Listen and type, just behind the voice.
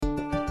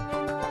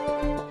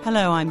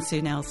Hello, I'm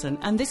Sue Nelson,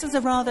 and this is a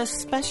rather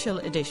special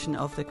edition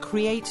of the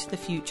Create the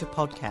Future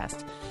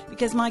podcast,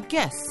 because my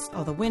guests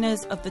are the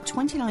winners of the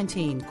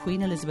 2019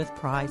 Queen Elizabeth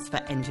Prize for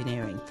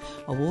Engineering,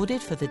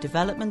 awarded for the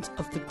development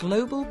of the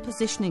Global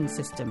Positioning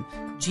System,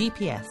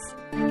 GPS.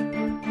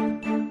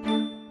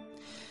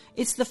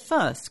 It's the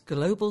first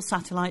global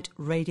satellite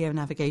radio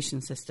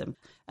navigation system,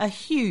 a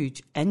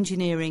huge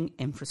engineering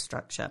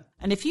infrastructure.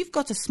 And if you've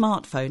got a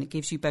smartphone, it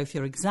gives you both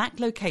your exact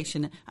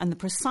location and the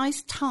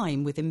precise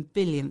time within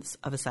billionths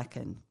of a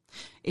second.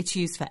 It's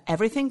used for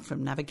everything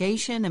from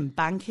navigation and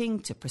banking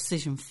to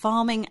precision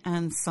farming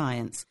and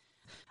science.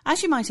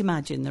 As you might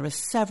imagine, there are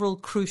several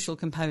crucial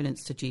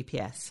components to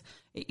GPS.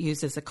 It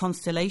uses a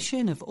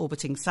constellation of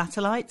orbiting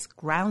satellites,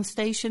 ground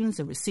stations,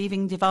 a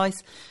receiving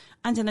device,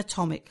 and an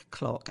atomic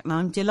clock. And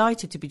I'm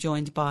delighted to be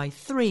joined by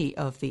three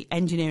of the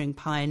engineering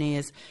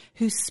pioneers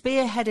who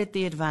spearheaded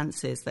the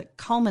advances that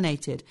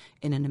culminated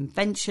in an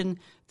invention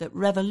that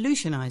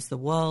revolutionised the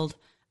world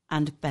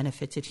and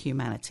benefited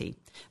humanity.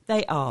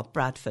 They are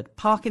Bradford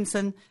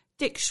Parkinson,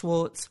 Dick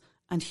Schwartz,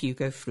 and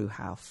Hugo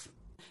Fruhauf.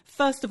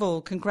 First of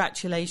all,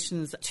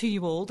 congratulations to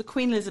you all. The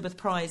Queen Elizabeth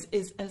Prize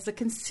is a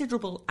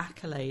considerable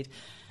accolade.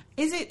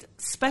 Is it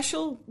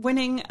special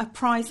winning a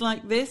prize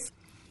like this?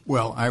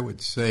 Well, I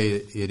would say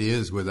it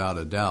is without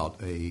a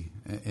doubt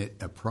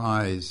a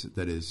prize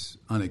that is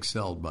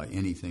unexcelled by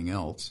anything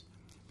else,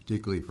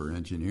 particularly for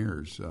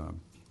engineers.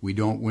 We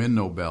don't win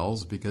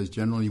Nobels because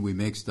generally we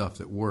make stuff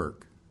that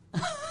work.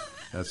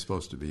 That's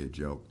supposed to be a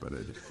joke, but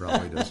it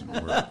probably doesn't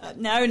work.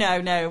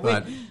 No.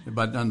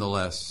 But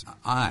nonetheless,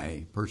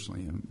 I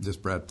personally am, this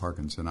Brad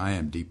Parkinson, I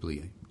am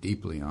deeply,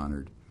 deeply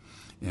honored.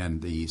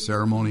 And the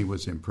ceremony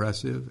was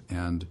impressive,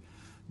 and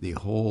the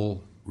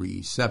whole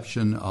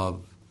reception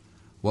of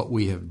what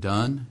we have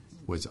done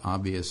was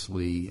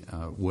obviously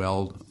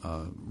well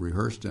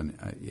rehearsed, and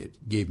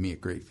it gave me a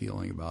great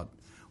feeling about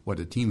what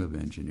a team of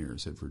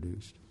engineers had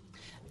produced.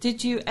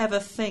 Did you ever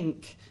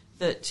think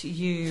that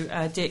you,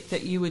 Dick,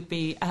 that you would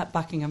be at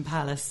Buckingham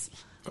Palace?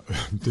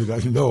 Did I?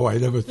 No, I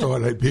never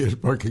thought I'd be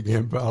at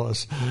Buckingham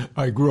Palace.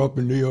 I grew up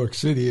in New York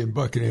City, and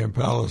Buckingham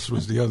Palace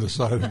was the other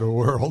side of the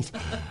world.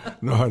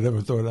 No, I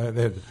never thought I'd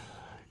had.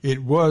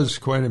 It was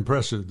quite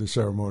impressive, the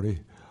ceremony.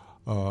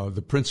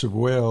 The Prince of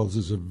Wales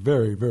is a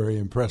very, very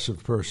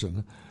impressive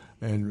person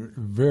and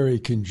very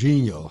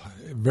congenial,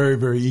 very,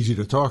 very easy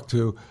to talk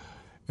to.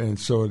 And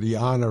so the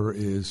honor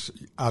is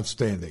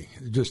outstanding,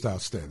 just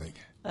outstanding.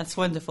 That's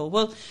wonderful.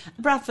 Well,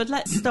 Bradford,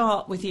 let's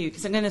start with you,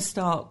 because I'm going to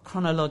start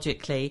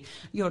chronologically.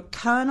 You're a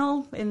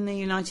colonel in the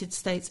United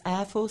States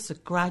Air Force, a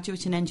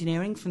graduate in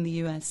engineering from the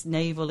U.S.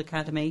 Naval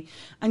Academy,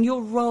 and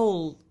your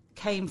role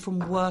came from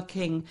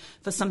working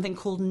for something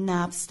called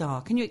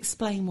Navstar. Can you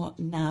explain what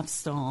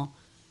Navstar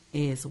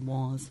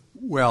was?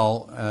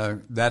 Well,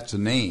 that's a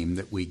name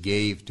that we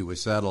gave to a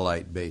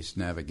satellite-based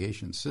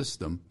navigation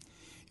system.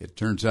 It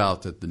turns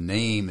out that the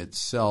name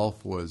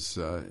itself was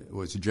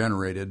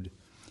generated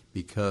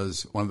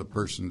because one of the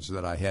persons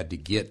that I had to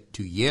get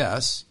to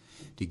yes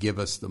to give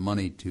us the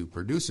money to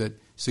produce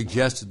it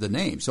suggested the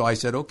name. So I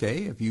said,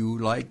 okay, if you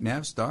like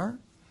Navstar,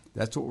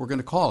 that's what we're going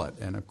to call it.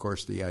 And, of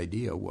course, the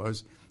idea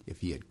was if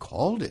he had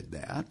called it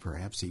that,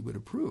 perhaps he would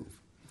approve.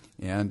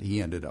 And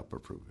he ended up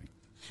approving.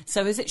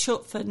 So is it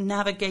short for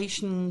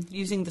navigation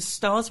using the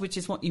stars, which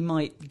is what you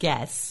might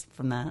guess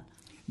from that?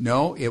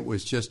 No, it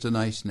was just a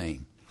nice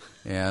name.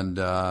 And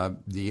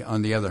on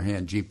the other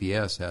hand,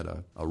 GPS had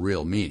a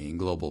real meaning,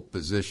 Global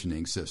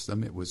Positioning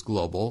System. It was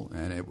global,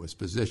 and it was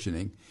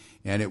positioning.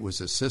 And it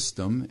was a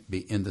system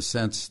in the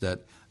sense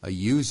that a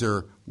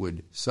user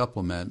would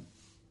supplement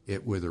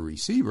it with a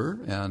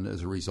receiver, and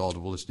as a result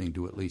of listening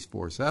to at least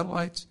 4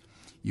 satellites,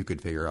 you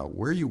could figure out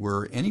where you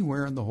were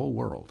anywhere in the whole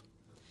world.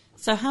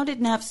 So how did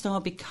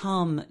Navstar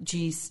become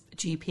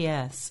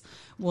GPS?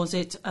 Was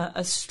it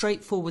a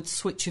straightforward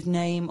switch of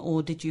name,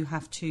 or did you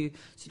have to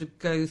sort of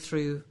go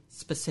through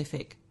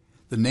specific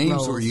The names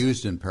roles? were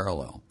used in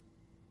parallel,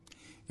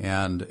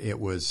 and it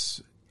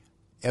was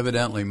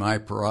evidently my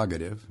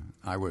prerogative.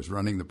 I was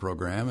running the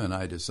program, and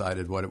I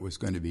decided what it was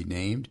going to be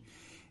named,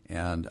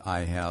 and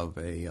I have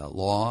a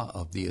law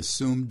of the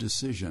assumed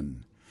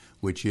decision,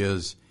 which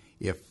is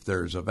if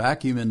there's a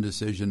vacuum in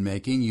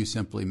decision-making, you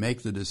simply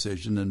make the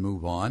decision and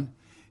move on.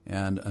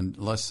 And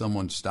unless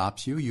someone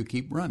stops you, you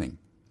keep running.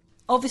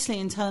 Obviously,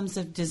 in terms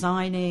of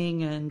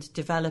designing and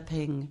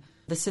developing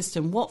the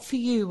system, what for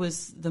you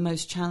was the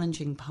most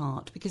challenging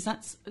part? Because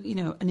that's,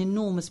 an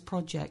enormous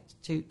project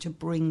to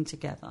bring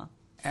together.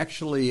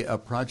 Actually, a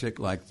project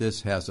like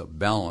this has a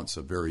balance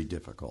of very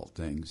difficult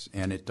things,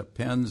 and it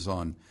depends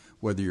on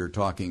whether you're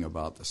talking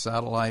about the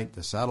satellite.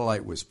 The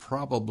satellite was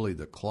probably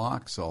the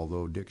clocks,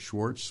 although Dick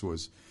Schwartz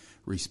was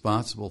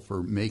responsible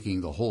for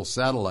making the whole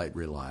satellite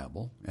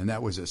reliable, and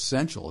that was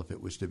essential if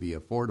it was to be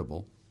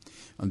affordable.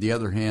 On the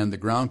other hand, the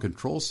ground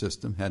control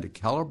system had to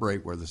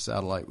calibrate where the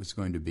satellite was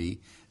going to be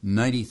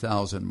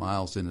 90,000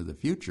 miles into the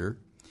future,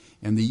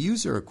 and the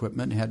user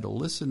equipment had to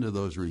listen to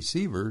those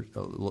receivers,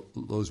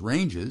 those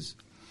ranges,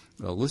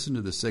 listen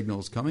to the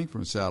signals coming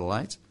from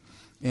satellites,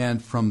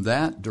 and from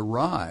that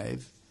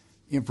derive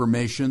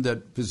information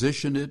that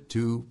positioned it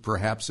to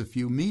perhaps a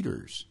few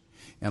meters.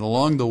 And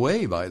along the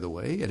way, by the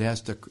way, it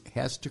has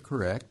to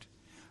correct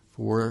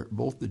for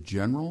both the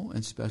general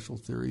and special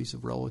theories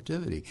of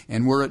relativity.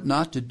 And were it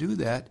not to do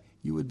that,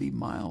 you would be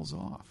miles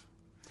off.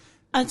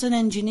 As an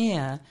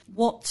engineer,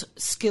 what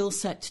skill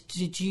set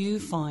did you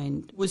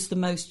find was the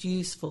most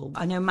useful?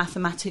 I know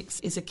mathematics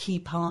is a key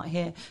part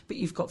here, but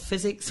you've got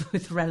physics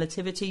with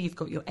relativity, you've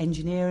got your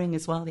engineering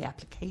as well, the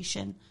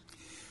application.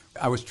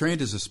 I was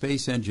trained as a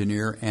space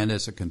engineer and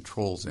as a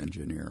controls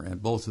engineer,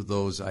 and both of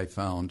those I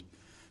found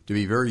to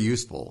be very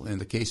useful. In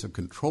the case of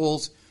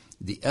controls,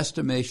 the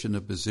estimation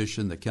of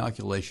position, the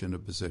calculation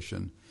of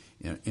position.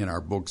 In our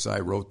books,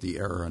 I wrote the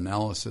error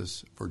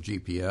analysis for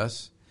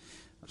GPS.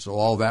 So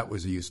all that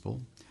was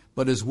useful.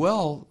 But as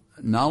well,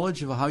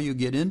 knowledge of how you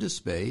get into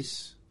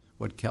space,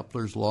 what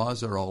Kepler's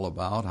laws are all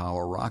about, how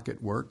a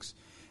rocket works,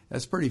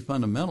 that's pretty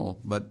fundamental.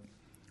 But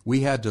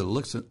we had to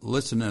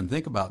listen and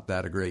think about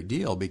that a great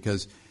deal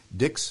because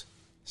Dick's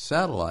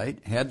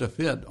satellite had to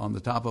fit on the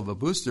top of a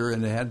booster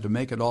and it had to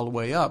make it all the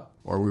way up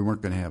or we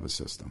weren't going to have a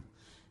system.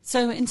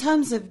 So in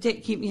terms of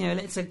Dick,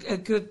 it's a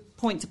good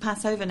point to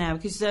pass over now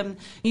because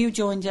you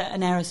joined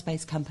an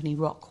aerospace company,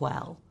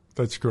 Rockwell.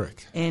 That's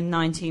correct. In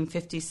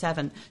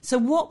 1957. So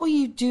what were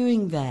you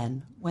doing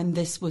then when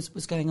this was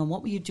going on?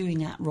 What were you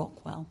doing at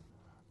Rockwell?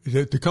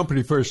 The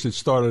company first, it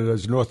started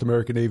as North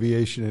American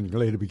Aviation and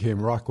later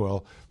became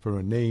Rockwell for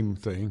a name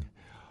thing.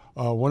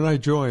 When I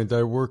joined,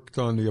 I worked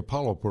on the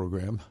Apollo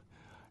program,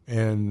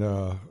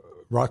 and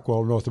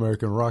Rockwell, North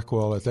American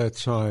Rockwell at that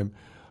time,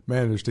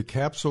 managed a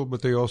capsule,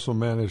 but they also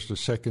managed a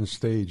second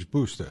stage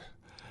booster.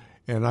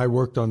 And I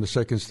worked on the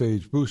second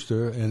stage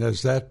booster, and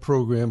as that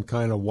program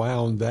kind of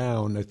wound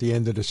down at the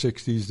end of the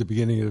 60s, the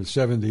beginning of the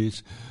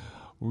 70s,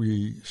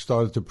 we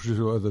started to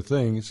pursue other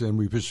things, and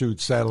we pursued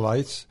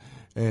satellites,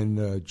 and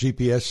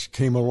GPS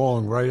came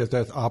along right at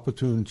that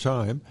opportune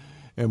time,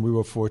 and we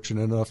were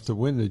fortunate enough to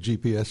win the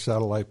GPS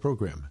satellite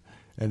program,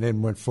 and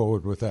then went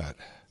forward with that.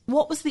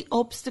 What was the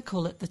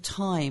obstacle at the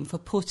time for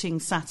putting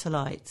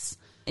satellites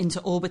into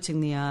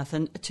orbiting the Earth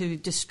and to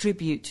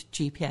distribute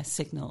GPS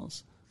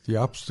signals? The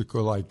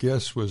obstacle, I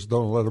guess, was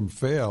don't let them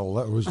fail.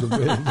 That was the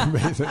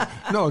main thing.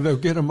 No, they'll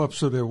get them up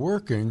so they're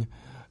working.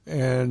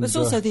 And it's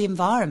also the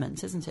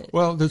environment, isn't it?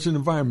 Well, there's an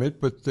environment,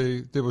 but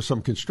there were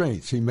some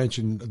constraints. He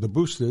mentioned the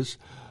boosters.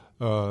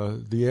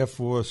 The Air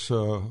Force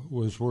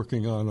was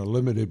working on a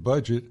limited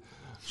budget,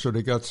 so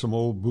they got some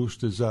old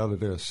boosters out of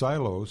their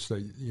silos,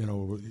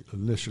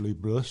 initially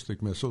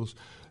ballistic missiles.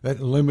 That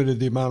limited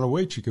the amount of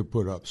weight you could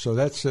put up. So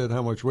that said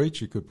how much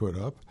weight you could put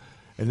up.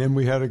 And then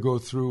we had to go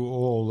through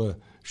all the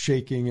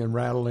shaking and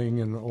rattling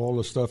and all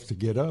the stuff to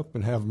get up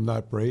and have them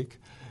not break.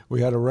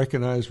 We had to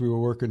recognize we were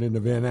working in the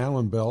Van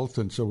Allen belt,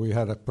 and so we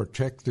had to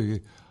protect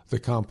the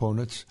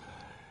components.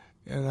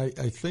 And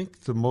I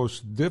think the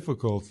most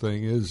difficult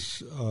thing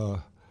is,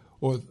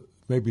 or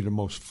maybe the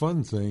most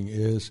fun thing,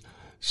 is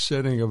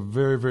setting a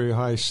very, very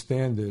high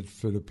standard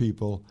for the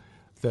people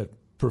that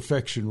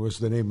perfection was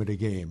the name of the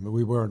game.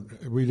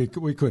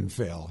 We couldn't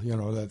fail,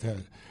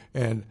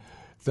 and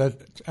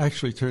that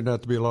actually turned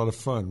out to be a lot of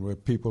fun, where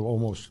people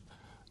almost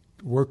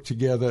worked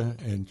together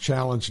and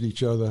challenged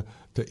each other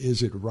to,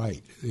 is it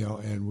right?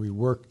 And we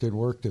worked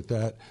at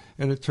that,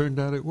 and it turned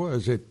out it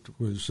was. It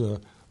was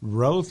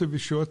relatively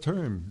short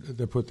term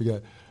to put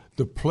together.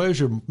 The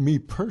pleasure, me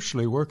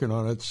personally working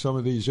on it, some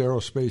of these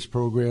aerospace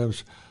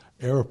programs,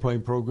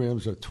 airplane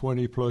programs are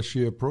 20-plus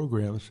year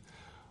programs.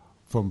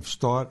 From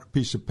start,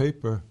 piece of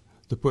paper,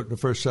 to putting the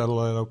first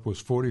satellite up was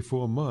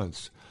 44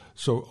 months.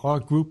 So our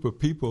group of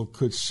people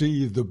could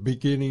see the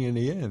beginning and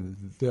the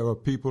end. There are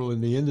people in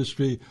the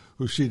industry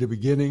who see the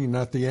beginning and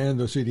not the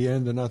end, or see the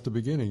end and not the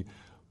beginning.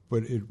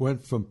 But it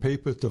went from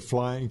paper to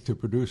flying to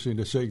producing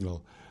the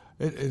signal.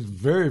 It's a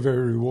very,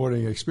 very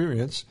rewarding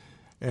experience.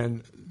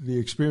 And the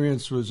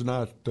experience was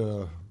not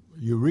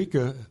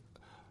eureka.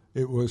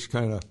 It was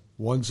kind of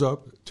one's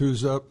up,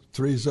 two's up,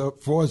 three's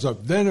up, four's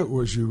up. Then it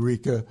was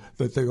eureka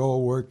that they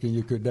all worked and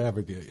you could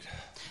navigate.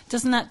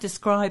 Doesn't that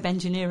describe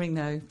engineering,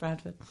 though,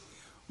 Bradford?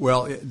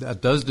 Well,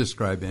 that does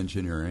describe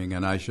engineering,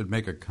 and I should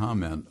make a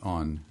comment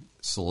on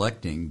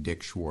selecting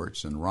Dick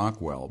Schwartz and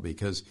Rockwell,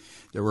 because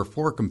there were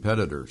four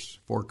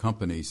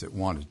companies that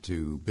wanted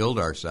to build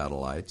our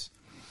satellites,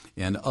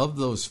 and of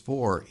those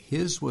four,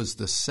 his was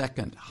the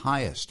second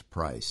highest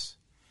price.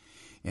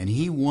 And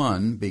he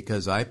won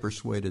because I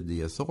persuaded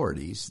the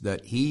authorities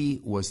that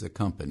he was the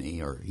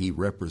company, or he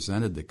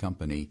represented the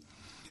company,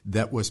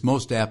 that was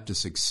most apt to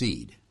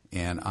succeed.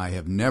 And I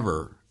have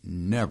never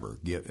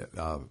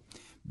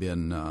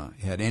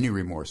had any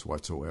remorse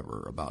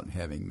whatsoever about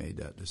having made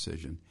that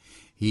decision.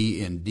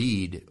 He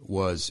indeed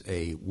was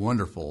a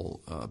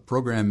wonderful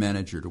program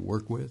manager to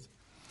work with.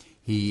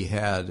 He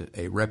had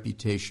a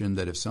reputation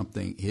that if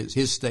something,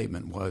 his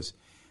statement was,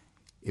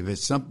 if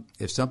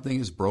something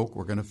is broke,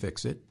 we're going to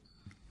fix it,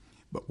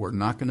 but we're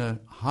not going to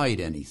hide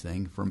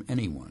anything from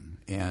anyone.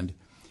 And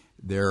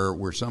there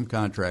were some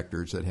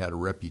contractors that had a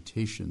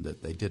reputation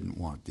that they didn't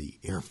want the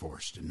Air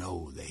Force to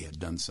know they had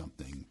done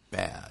something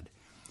bad.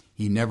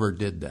 He never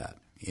did that.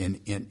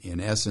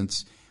 In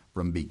essence,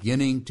 from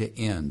beginning to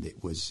end,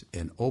 it was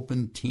an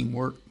open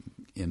teamwork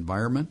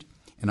environment,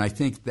 and I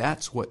think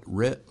that's what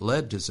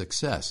led to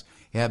success.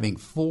 Having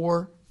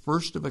 4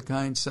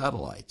 first-of-a-kind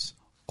satellites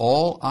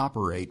all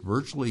operate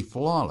virtually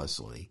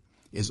flawlessly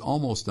is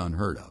almost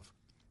unheard of.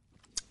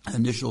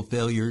 Initial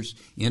failures,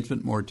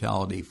 infant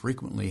mortality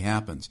frequently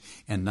happens.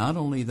 And not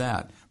only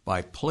that,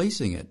 by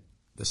placing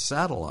the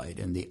satellite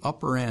in the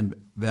upper end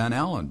Van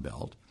Allen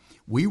belt,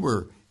 we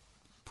were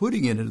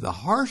putting it into the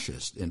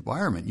harshest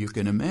environment you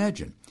can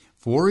imagine.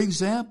 For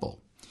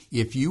example,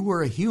 if you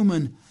were a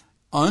human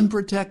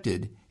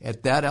unprotected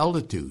at that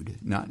altitude,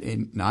 not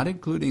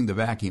including the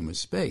vacuum of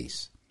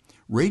space,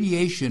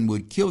 radiation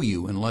would kill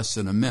you in less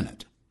than a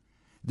minute.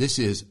 This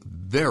is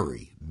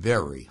very,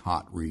 very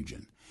hot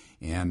region.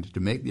 And to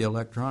make the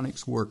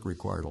electronics work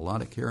required a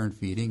lot of care and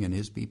feeding, and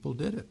his people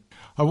did it.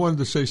 I wanted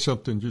to say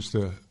something just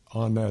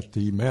on that,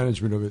 the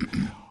management of it.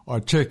 Our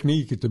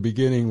technique at the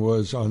beginning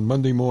was on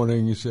Monday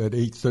mornings at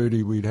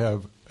 8:30 we'd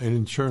have an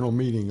internal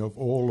meeting of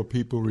all the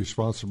people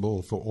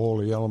responsible for all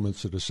the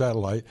elements of the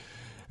satellite,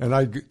 and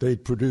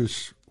they'd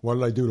produce, what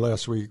did I do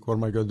last week, what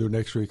am I going to do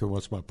next week, and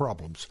what's my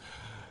problems.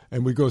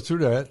 And we go through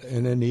that,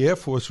 and then the Air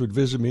Force would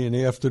visit me in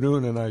the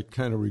afternoon, and I'd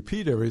kind of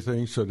repeat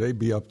everything so they'd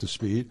be up to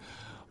speed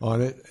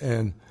on it.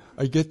 And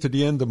I get to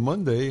the end of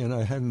Monday, and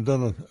I hadn't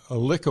done a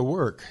lick of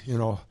work,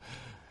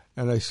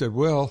 And I said,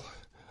 well,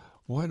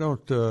 why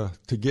don't, to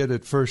get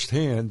it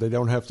firsthand, they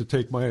don't have to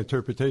take my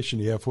interpretation,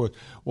 the Air Force,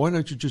 why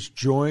don't you just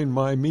join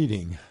my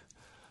meeting?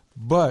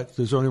 But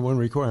there's only one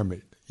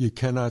requirement. You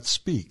cannot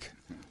speak.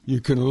 You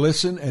can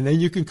listen, and then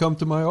you can come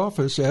to my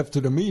office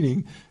after the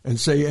meeting and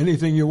say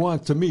anything you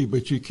want to me,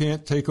 but you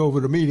can't take over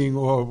the meeting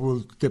or we'll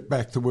get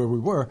back to where we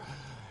were.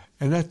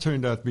 And that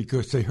turned out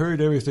because they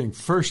heard everything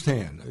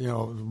firsthand,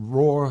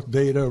 raw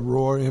data,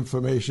 raw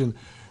information,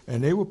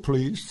 and they were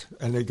pleased,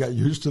 and they got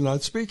used to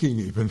not speaking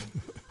even.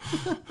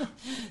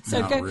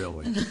 Not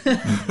really.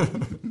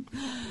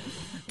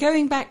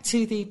 Going back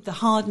to the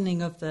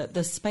hardening of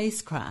the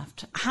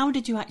spacecraft, how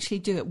did you actually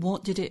do it?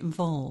 What did it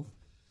involve?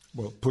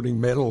 Well, putting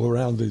metal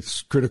around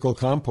these critical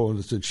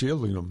components and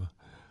shielding them.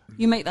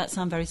 You make that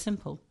sound very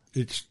simple.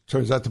 It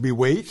turns out to be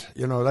weight,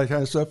 that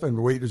kind of stuff,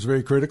 and weight is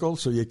very critical,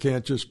 so you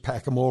can't just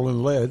pack them all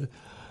in lead.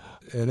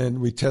 And then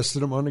we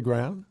tested them on the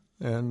ground,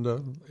 and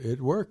it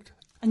worked.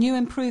 And you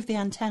improved the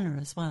antenna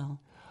as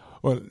well.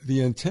 Well,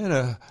 the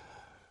antenna,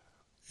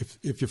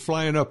 if you're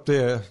flying up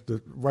there,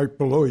 right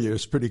below you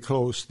is pretty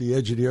close. The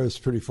edge of the Earth is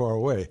pretty far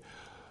away.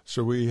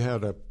 So we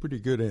had a pretty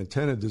good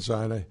antenna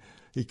designer.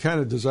 He kind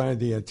of designed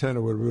the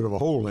antenna with a bit of a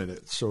hole in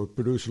it, so it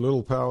produced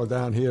little power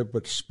down here,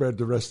 but spread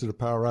the rest of the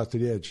power out to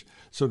the edge.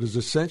 So there's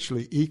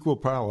essentially equal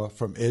power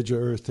from edge of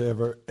Earth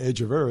to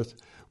edge of Earth,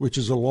 which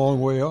is a long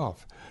way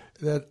off.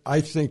 That, I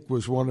think,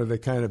 was one of the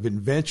kind of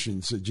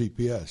inventions of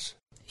GPS.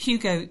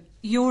 Hugo,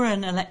 you're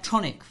an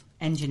electronic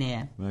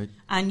engineer, right?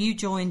 And you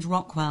joined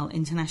Rockwell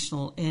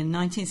International in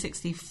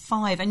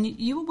 1965, and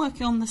you were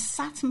working on the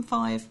Saturn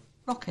V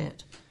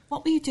rocket.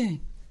 What were you doing?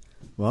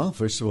 Well,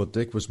 first of all,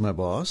 Dick was my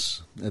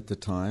boss at the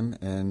time,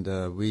 and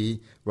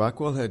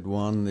Rockwell had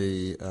won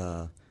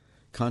the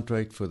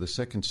contract for the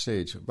second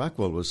stage.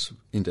 Rockwell was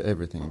into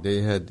everything.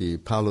 They had the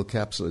Apollo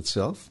capsule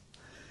itself,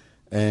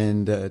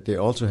 and they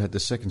also had the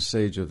second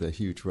stage of the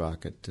huge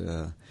rocket.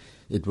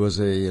 It was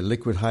a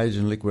liquid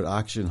hydrogen, liquid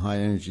oxygen,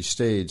 high-energy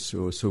stage,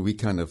 so we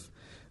kind of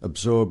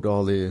absorbed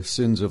all the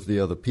sins of the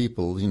other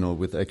people,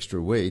 with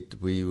extra weight.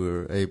 We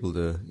were able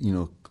to,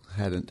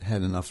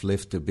 had enough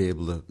lift to be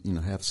able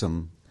to, have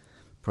some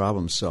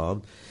problem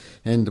solved.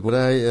 And what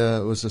I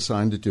was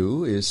assigned to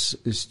do is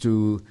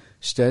to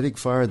static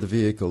fire the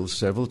vehicle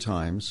several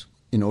times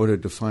in order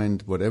to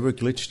find whatever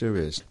glitch there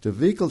is. The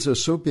vehicles are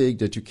so big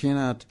that you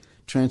cannot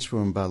transfer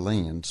them by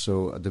land.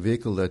 So the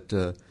vehicle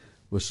that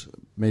was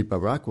made by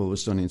Rockwell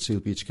was done in Seal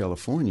Beach,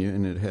 California,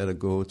 and it had to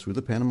go through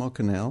the Panama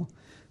Canal,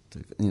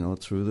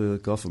 through the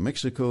Gulf of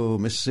Mexico,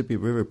 Mississippi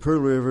River, Pearl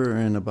River,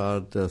 and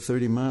about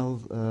 30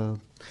 miles.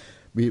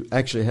 We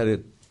actually had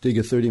to dig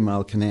a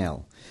 30-mile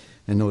canal.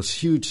 And those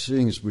huge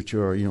things, which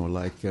are,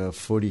 like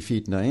 40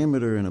 feet in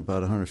diameter and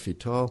about 100 feet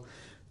tall,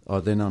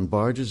 are then on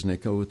barges, and they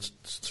go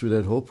through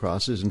that whole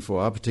process. And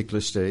for our particular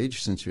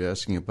stage, since you're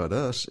asking about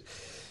us,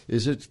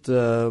 it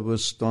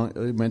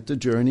meant the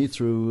journey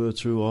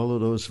through all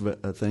of those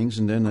things,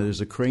 and then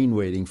there's a crane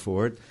waiting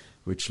for it,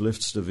 which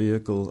lifts the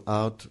vehicle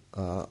out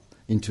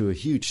into a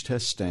huge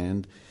test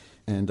stand.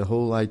 And the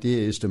whole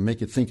idea is to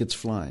make it think it's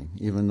flying,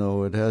 even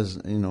though it has,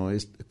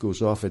 it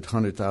goes off at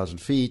 100,000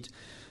 feet.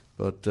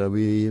 But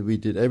we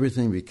did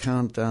everything. We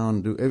count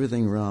down, do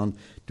everything around,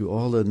 do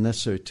all the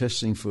necessary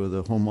testing for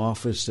the home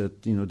office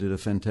that, did a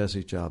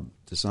fantastic job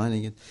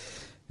designing it.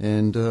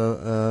 And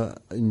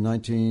in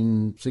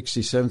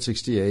 1967,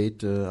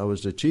 68, I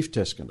was the chief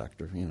test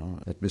conductor,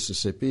 at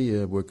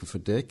Mississippi, working for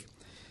Dick.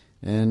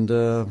 And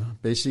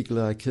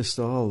basically I kissed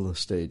all the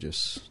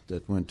stages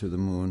that went to the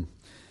moon.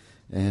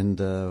 And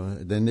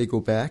then they go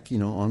back,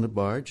 on the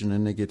barge, and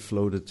then they get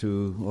floated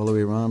all the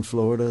way around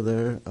Florida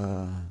there,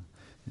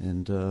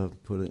 and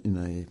put it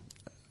in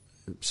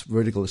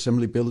vertical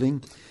assembly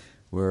building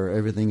where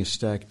everything is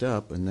stacked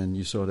up, and then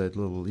you saw that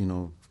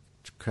little,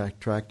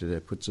 tractor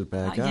that puts it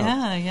back out.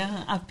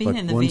 Yeah. I've been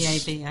in the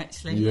VAB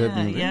actually.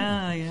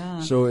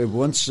 Yeah. So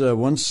once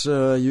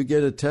you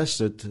get it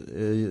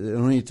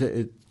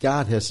tested,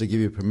 God has to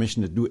give you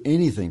permission to do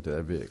anything to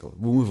that vehicle,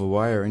 move a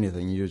wire or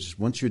anything.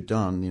 Once you're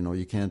done,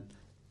 you can't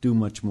do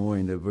much more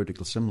in the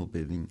vertical assembly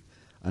building.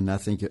 And I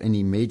think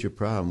any major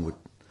problem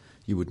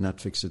you would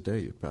not fix it there.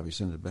 You'd probably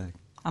send it back.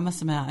 I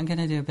must admit, I'm going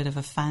to do a bit of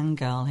a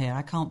fangirl here.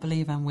 I can't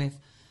believe I'm with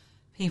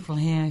people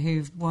here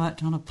who've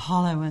worked on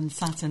Apollo and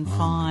Saturn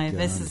V.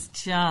 This is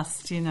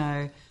just,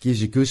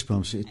 gives you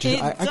goosebumps. I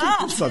get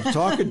goosebumps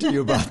talking to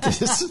you about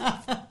this.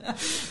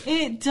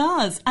 It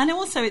does. And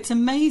also it's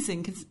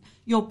amazing because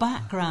your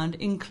background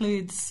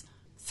includes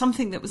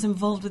something that was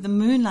involved with the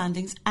moon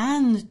landings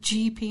and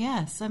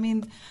GPS. I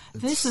mean,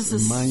 this is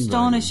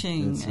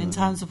astonishing in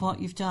terms of what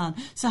you've done.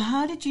 So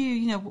how did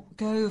you,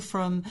 go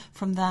from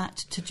that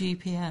to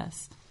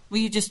GPS? Were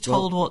you just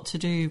told what to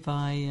do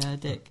by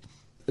Dick?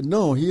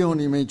 No, he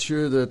only made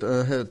sure that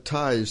I had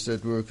ties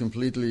that were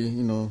completely,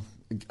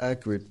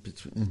 accurate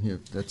between here.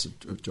 That's a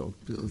joke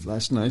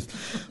last night.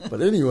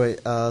 But anyway,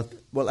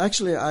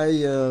 actually,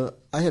 I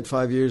had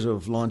 5 years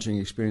of launching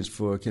experience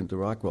before I came to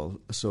Rockwell.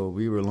 So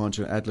we were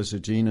launching Atlas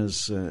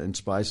Agenas and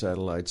spy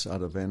satellites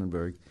out of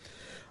Vandenberg.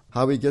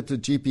 How we get to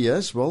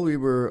GPS? Well, we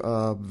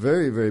were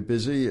very, very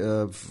busy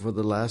for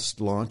the last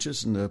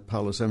launches, and the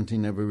Apollo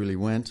 17 never really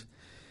went.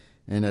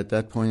 And at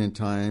that point in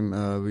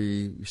time,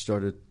 we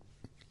started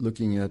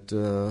looking at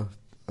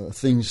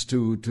things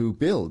to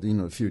build in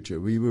the future.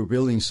 We were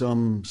building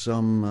some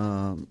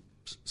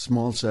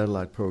small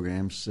satellite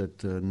programs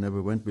that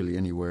never went really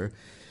anywhere.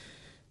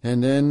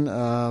 And then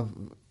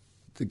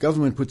the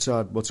government puts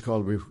out what's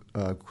called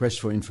requests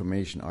for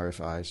information,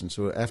 RFIs. And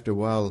so after a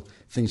while,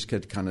 things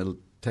get kind of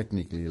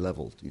technically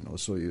leveled,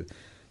 So you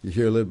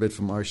hear a little bit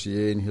from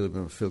RCA and you hear a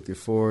little bit from Filke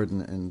Ford,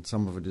 and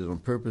some of it is on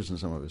purpose and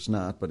some of it's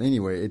not. But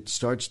anyway, it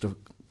starts to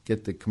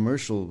get the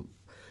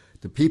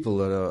people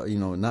that are,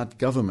 not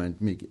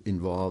government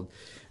involved.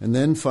 And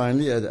then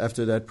finally,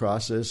 after that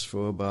process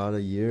for about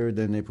a year,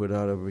 then they put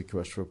out a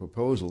request for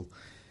proposal.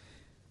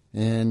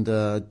 And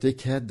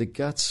Dick had the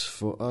guts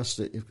for us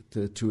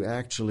to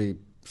actually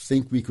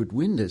think we could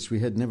win this. We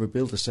had never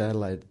built a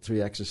satellite,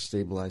 3-axis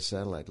stabilized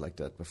satellite like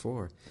that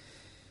before.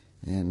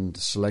 And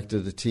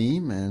selected a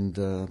team, and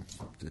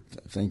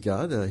thank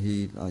God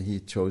he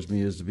chose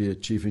me as to be a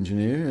chief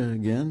engineer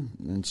again,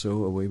 and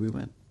so away we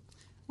went.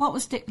 What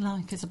was Dick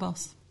like as a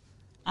boss?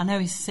 I know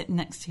he's sitting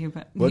next to you,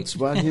 but... What's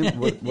about him?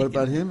 What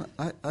about him?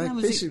 I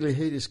basically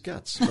hate his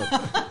guts.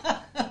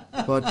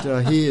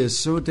 But he is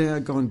so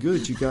daggone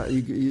good.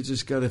 You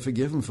just got to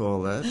forgive him for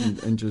all that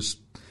and just,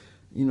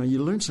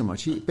 you learn so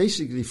much. He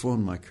basically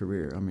formed my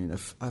career. I mean,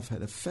 I've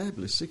had a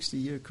fabulous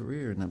 60-year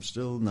career, and I'm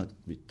still not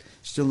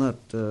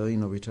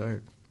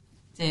retired.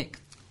 Dick,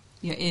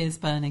 your ear's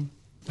burning.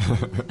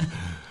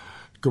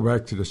 Go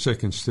back to the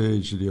second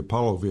stage of the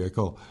Apollo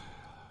vehicle.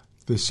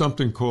 There's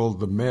something called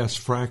the mass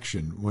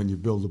fraction when you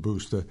build a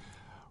booster.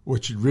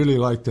 What you'd really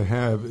like to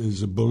have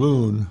is a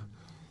balloon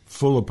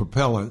full of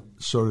propellant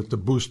so that the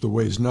booster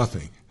weighs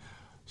nothing.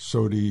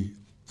 So the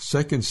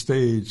second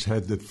stage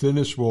had the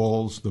thinnest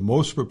walls, the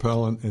most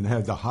propellant, and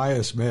had the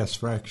highest mass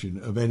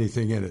fraction of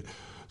anything in it.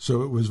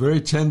 So it was very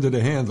tender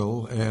to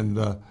handle, and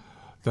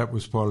that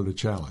was part of the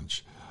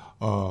challenge.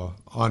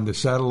 On the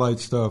satellite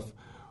stuff,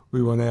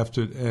 we went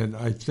after it, and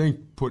I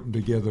think putting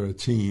together a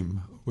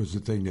team was the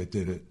thing that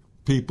did it.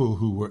 People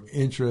who were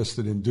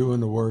interested in doing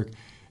the work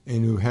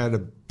and who had a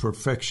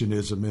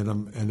perfectionism in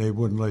them, and they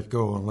wouldn't let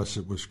go unless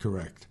it was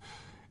correct.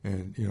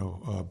 And,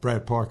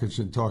 Brad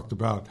Parkinson talked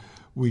about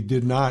we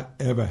did not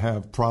ever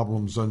have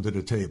problems under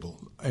the table.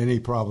 Any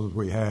problems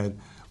we had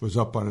was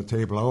up on the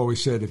table. I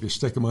always said if you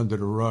stick them under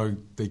the rug,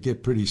 they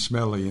get pretty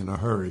smelly in a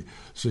hurry.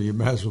 So you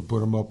might as well put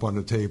them up on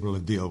the table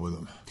and deal with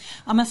them.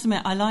 I must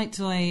admit, I liked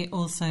the way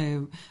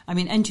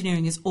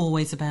engineering is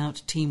always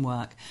about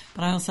teamwork,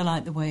 but I also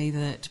like the way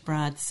that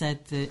Brad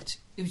said that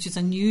it was just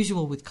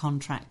unusual with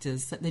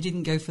contractors that they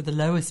didn't go for the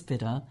lowest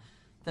bidder,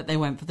 that they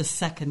went for the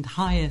second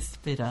highest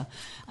bidder.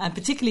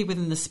 Particularly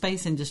within the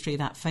space industry,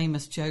 that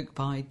famous joke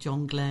by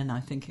John Glenn,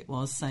 I think it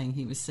was, saying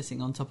he was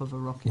sitting on top of a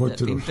rocket that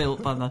had been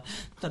built by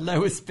the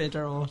lowest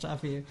bidder or what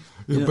have you.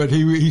 Yeah, but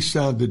he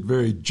sounded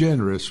very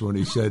generous when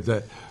he said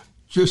that.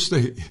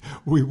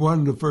 We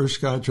won the first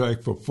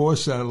contract for 4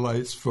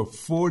 satellites for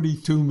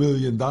 $42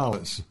 million.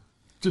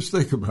 Just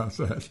think about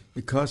that.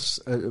 It costs,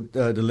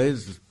 the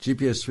latest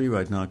GPS-3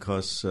 right now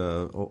costs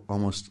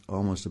almost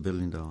 $1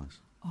 billion. Oh,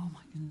 my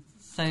goodness.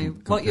 So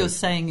what you're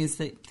saying is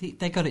that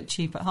they got it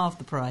cheap at half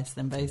the price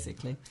then,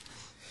 basically.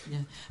 Yeah.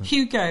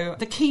 Hugo,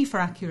 the key for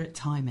accurate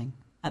timing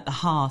at the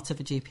heart of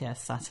a GPS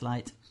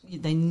satellite,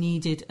 they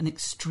needed an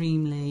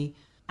extremely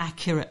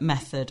accurate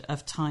method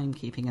of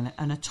timekeeping,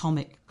 an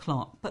atomic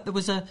clock. But there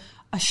was a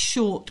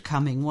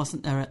shortcoming,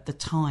 wasn't there, at the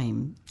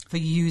time for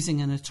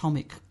using an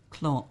atomic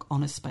clock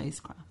on a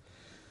spacecraft?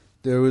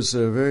 There was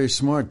a very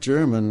smart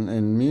German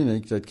in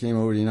Munich that came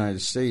over to the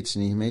United States,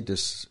 and he made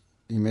this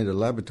he made a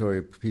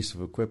laboratory piece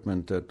of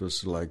equipment that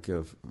was like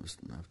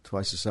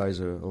twice the size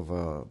of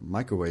a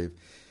microwave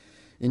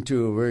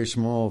into a very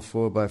small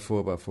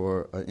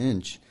 4x4x4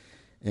 inch.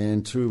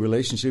 And through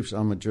relationships,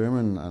 I'm a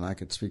German and I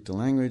could speak the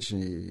language.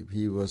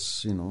 He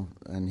was,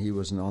 and he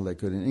wasn't all that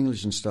good in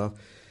English and stuff.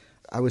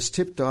 I was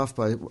tipped off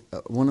by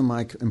one of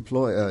my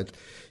employees.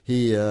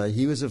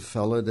 He was a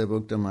fellow that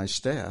worked on my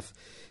staff,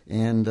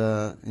 and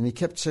he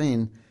kept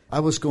saying, I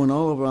was going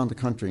all around the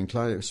country,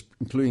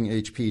 including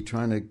HP,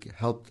 trying to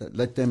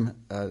let them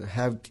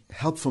have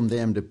help from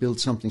them to build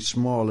something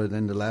smaller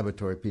than the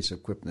laboratory piece of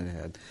equipment they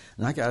had.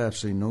 And I got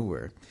absolutely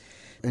nowhere.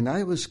 And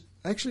I was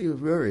actually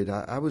worried.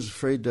 I was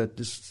afraid that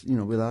this,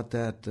 without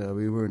that,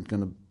 we weren't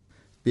going to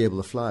be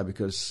able to fly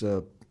because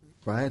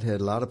Brad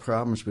had a lot of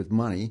problems with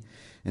money.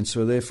 And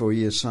so therefore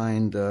he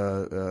assigned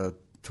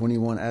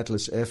 21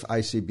 Atlas F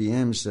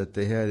ICBMs that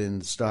they had in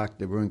stock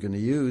they weren't going to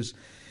use.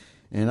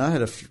 And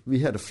we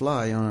had to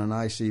fly on an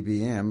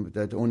ICBM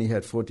that only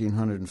had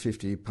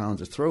 1,450 pounds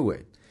of throw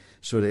weight.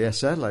 So the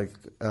satellite,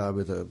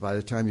 by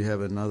the time you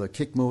have another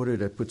kick motor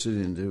that puts it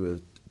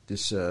into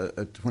this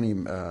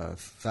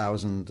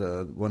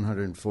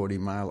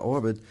 20,140-mile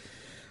orbit,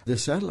 the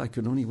satellite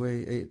could only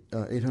weigh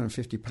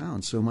 850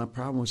 pounds. So my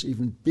problem was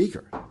even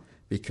bigger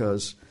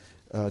because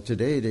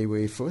today they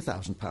weigh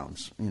 4,000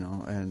 pounds,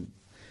 and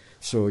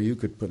so you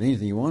could put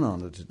anything you want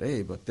on it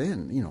today, but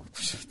then,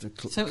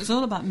 so it was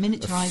all about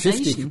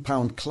miniaturization. A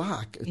 50-pound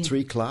clock,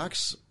 3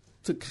 clocks,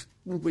 took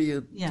maybe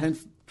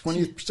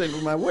 20%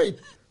 of my weight.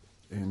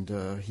 And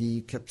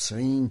he kept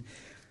saying,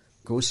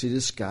 go see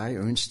this guy,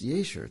 Ernst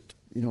Yeacher.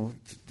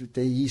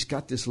 He's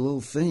got this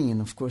little thing,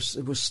 and of course,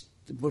 it was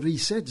what he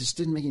said just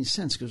didn't make any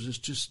sense because it was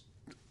just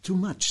too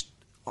much.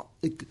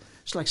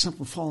 It's like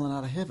something falling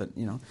out of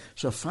heaven,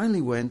 So I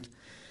finally went,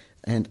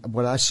 and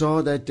what I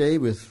saw that day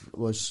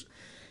was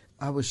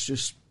I was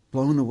just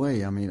blown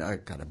away. I mean, I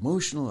got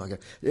emotional.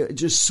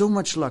 Just so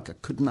much luck.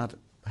 It could not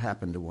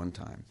happen to one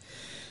time.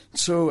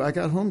 So I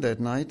got home that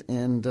night,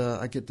 and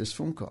I get this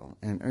phone call,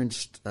 and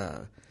Ernst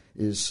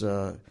is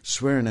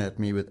swearing at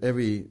me with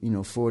every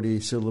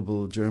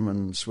 40-syllable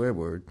German swear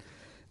word,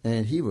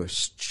 and he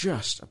was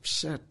just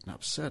upset.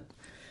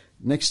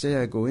 Next day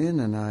I go in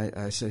and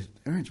I said,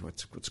 Ernst,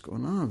 what's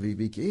going on?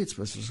 Wie geht's?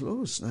 Was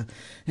los?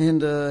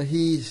 And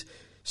he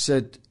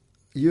said,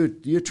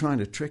 You're trying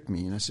to trick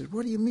me. And I said,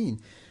 what do you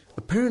mean?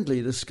 Apparently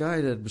this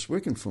guy that was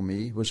working for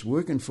me was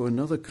working for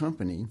another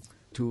company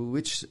to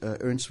which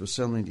Ernst was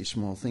selling these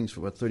small things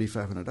for about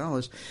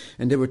 $3,500,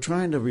 and they were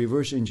trying to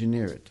reverse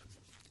engineer it.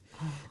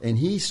 And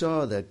he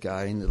saw that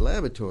guy in the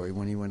laboratory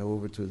when he went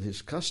over to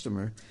his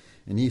customer,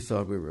 and he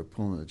thought we were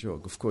pulling a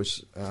joke. Of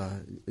course,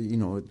 he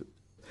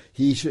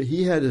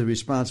had the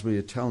responsibility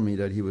to tell me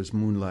that he was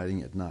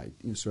moonlighting at night.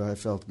 So I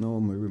felt no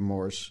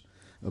remorse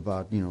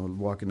about,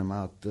 walking him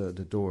out the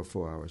door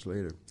 4 hours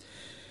later.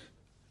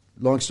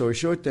 Long story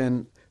short,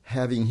 then,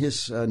 having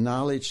his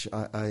knowledge,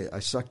 I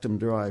sucked him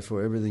dry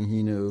for everything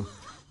he knew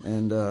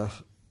and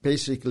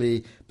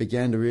basically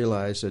began to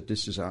realize that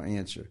this is our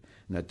answer.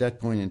 And at that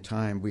point in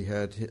time, we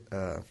had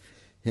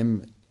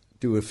him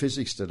do a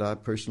physics that I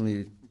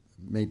personally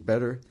made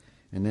better.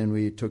 And then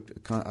we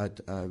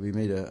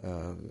made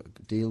a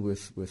deal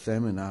with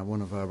them and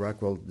one of our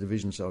Rockwell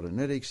divisions,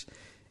 Audinetics,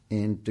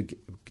 and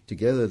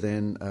together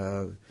then,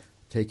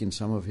 taking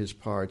some of his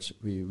parts,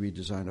 we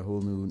redesigned a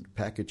whole new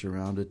package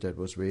around it that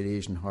was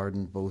radiation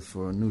hardened, both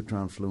for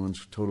neutron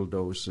fluence, total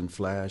dose, and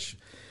flash.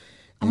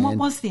 And what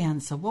was the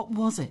answer? What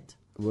was it?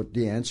 What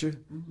the answer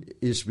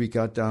is, we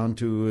got down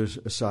to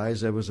a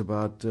size that was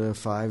about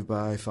 5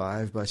 by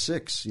 5 by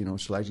 6,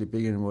 slightly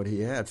bigger than what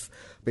he had.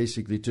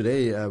 Basically,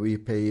 today we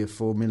pay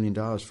 $4 million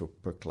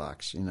per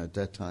clocks. At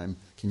that time,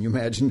 can you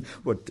imagine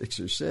what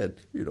Dixer said?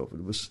 It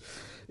was.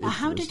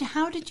 How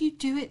did you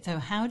do it though?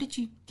 How did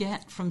you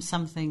get from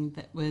something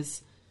that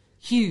was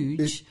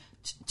huge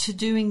to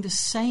doing the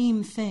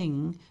same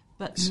thing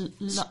but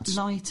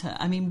lighter?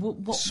 I mean, what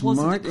was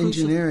smart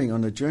engineering on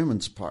the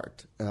Germans'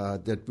 part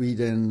that we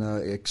then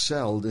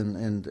excelled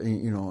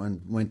and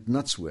went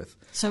nuts with.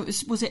 So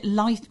was it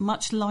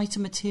much lighter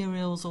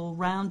materials all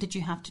round? Did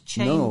you have to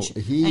change?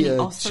 No, he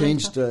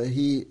changed.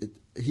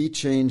 He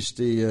changed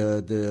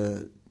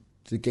the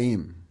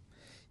game.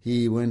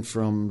 He went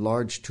from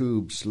large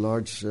tubes,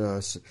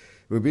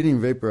 rubidium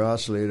vapor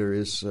oscillator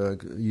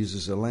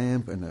uses a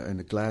lamp and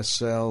a glass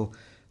cell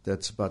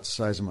that's about the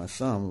size of my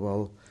thumb.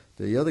 Well,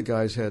 the other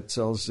guys had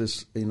cells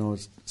 6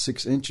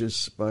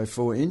 inches by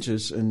 4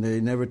 inches, and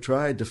they never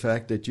tried the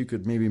fact that you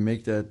could maybe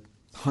make that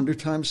 100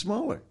 times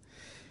smaller.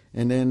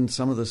 And then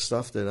some of the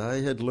stuff that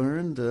I had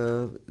learned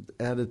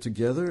added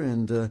together,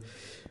 and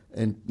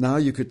now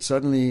you could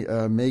suddenly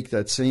make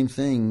that same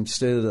thing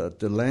instead of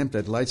the lamp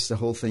that lights the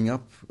whole thing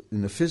up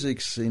in the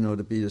physics,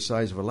 to be the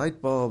size of a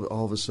light bulb.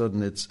 All of a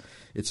sudden, it's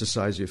the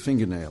size of your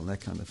fingernail,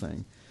 that kind of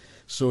thing.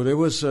 So there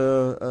was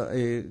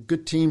a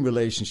good team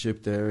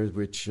relationship there,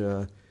 which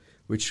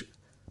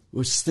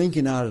was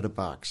thinking out of the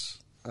box.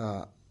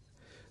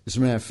 As a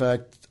matter of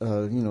fact,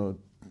 the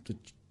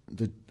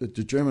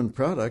German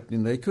product,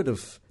 they could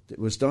have It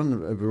was done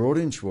by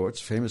Rohde & Schwarz,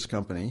 famous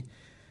company,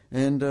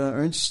 and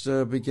Ernst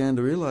began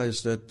to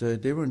realize that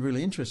they weren't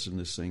really interested in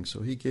this thing,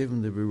 so he gave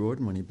them the reward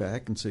money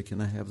back and said,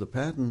 can I have the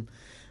patent?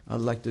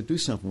 I'd like to do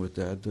something with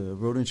that.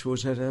 Rohde &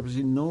 Schwarz had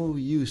absolutely no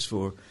use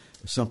for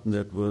something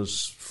that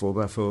was 4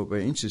 by 4 by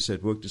inches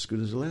that worked as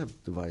good as a lab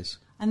device.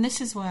 And this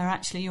is where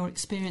actually your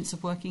experience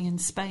of working in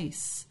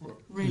space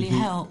really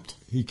helped.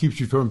 He keeps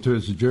referring to it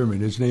as a German.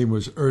 His name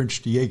was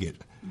Ernst Jäger,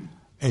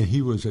 and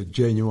he was a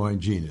genuine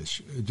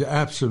genius,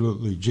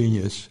 absolutely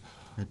genius.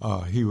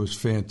 He was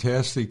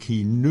fantastic.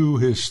 He knew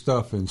his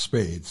stuff in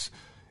spades.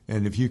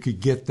 And if you could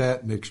get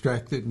that and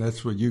extract it, and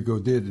that's what Hugo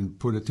did and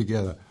put it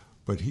together.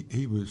 But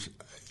he was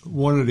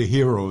one of the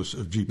heroes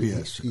of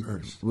GPS.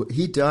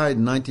 He died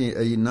in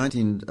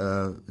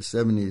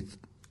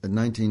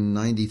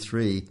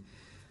 1993,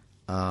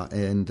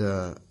 and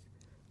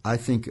I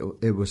think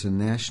it was a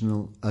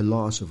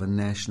loss of a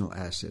national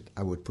asset.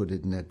 I would put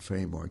it in that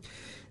framework.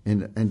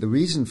 And the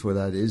reason for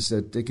that is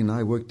that Dick and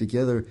I worked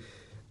together,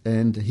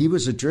 and he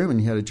was a German.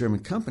 He had a German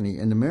company,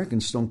 and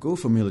Americans don't go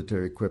for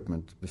military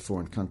equipment to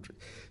foreign country.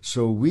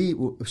 So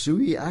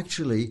we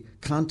actually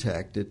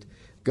contacted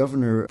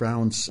Governor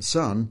Brown's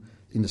son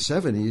in the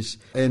 70s,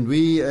 and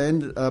we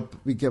ended up,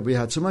 we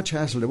had so much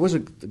hassle. There was a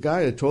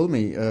guy that told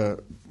me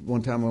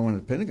one time I went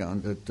to the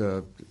Pentagon that,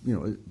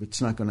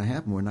 it's not going to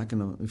happen. We're not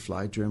going to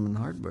fly German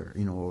hardware.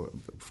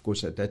 Of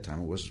course, at that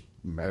time it was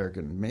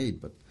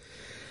American-made, but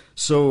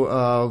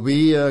so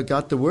we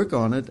got to work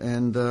on it,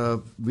 and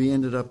we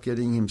ended up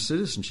getting him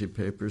citizenship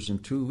papers in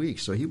 2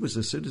 weeks. So he was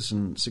a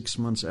citizen 6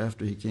 months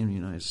after he came to the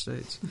United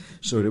States.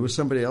 So there was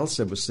somebody else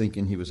that was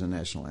thinking he was a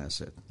national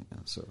asset.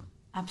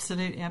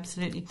 Absolutely,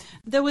 absolutely.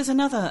 There was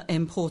another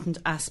important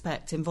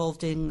aspect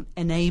involved in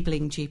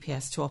enabling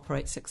GPS to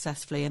operate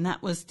successfully, and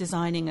that was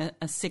designing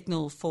a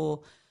signal for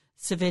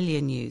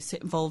civilian use.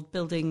 It involved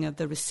building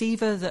the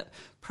receiver that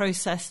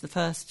processed the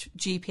first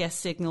GPS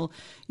signal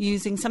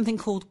using something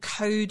called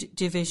code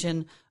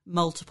division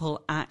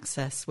multiple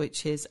access,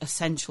 which is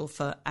essential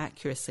for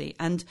accuracy.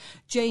 And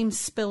James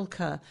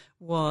Spilker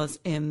was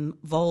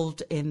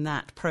involved in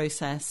that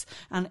process,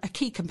 and a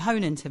key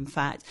component, in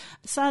fact.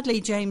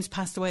 Sadly, James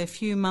passed away a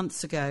few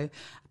months ago,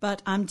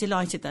 but I'm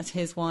delighted that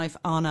his wife,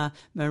 Anna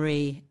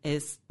Marie,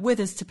 is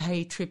with us to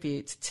pay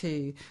tribute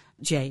to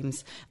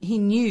James. He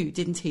knew,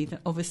 didn't he,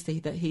 that obviously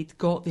that he'd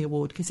got the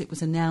award because it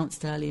was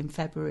announced early in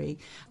February.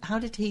 How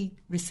did he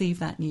receive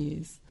that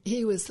news?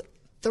 He was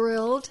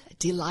thrilled,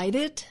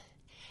 delighted,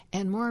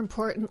 and more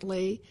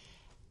importantly,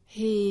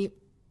 he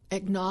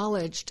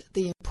acknowledged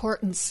the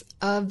importance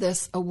of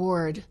this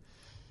award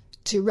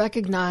to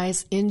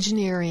recognize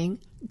engineering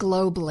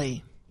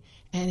globally.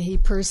 And he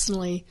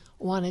personally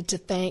wanted to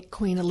thank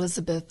Queen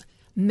Elizabeth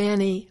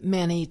many,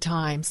 many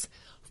times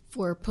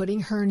for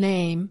putting her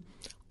name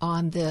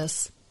on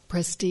this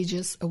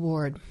prestigious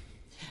award.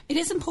 It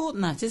is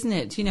important, that, isn't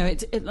it?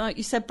 It like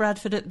you said,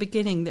 Bradford, at the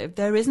beginning, that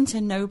there isn't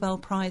a Nobel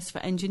Prize for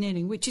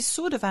engineering, which is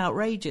sort of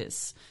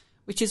outrageous,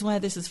 which is where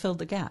this has filled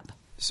the gap.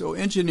 So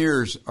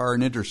engineers are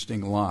an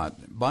interesting lot.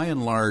 By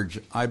and large,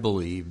 I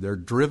believe they're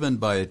driven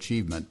by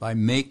achievement, by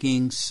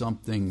making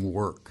something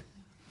work.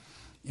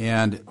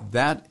 And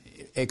that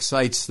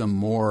excites them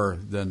more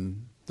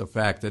than the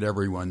fact that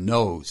everyone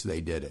knows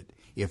they did it.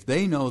 If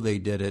they know they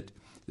did it,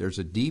 there's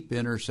a deep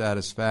inner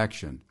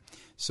satisfaction.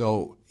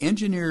 So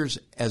engineers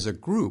as a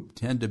group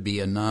tend to be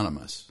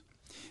anonymous.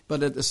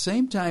 But at the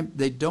same time,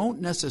 they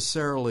don't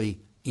necessarily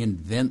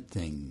invent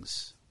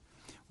things.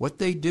 What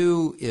they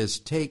do is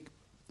take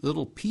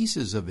little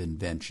pieces of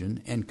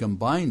invention and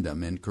combine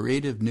them in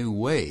creative new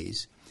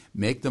ways,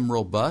 make them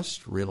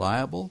robust,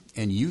 reliable,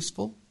 and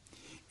useful.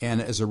 And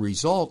as a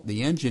result,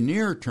 the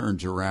engineer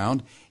turns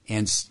around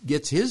and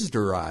gets his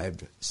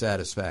derived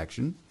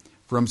satisfaction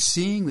from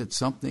seeing that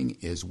something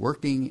is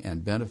working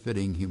and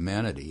benefiting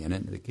humanity. And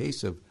in the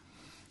case of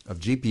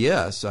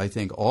GPS, I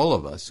think all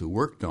of us who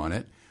worked on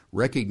it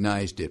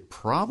recognized it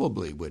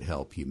probably would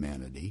help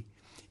humanity.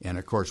 And,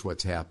 of course,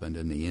 what's happened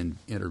in the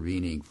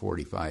intervening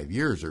 45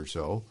 years or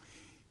so,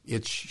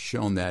 it's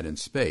shown that in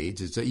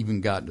spades. It's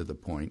even gotten to the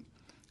point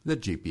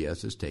that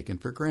GPS is taken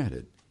for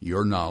granted.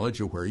 Your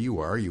knowledge of where you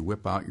are, you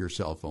whip out your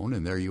cell phone,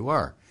 and there you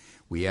are.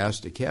 We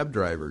asked a cab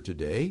driver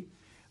today.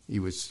 He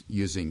was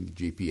using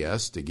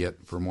GPS to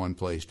get from one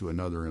place to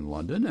another in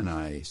London, and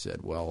I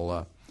said,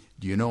 well,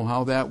 do you know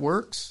how that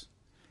works?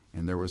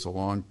 And there was a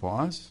long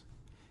pause.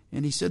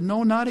 And he said,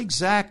 no, not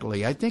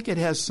exactly. I think it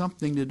has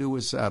something to do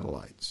with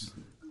satellites.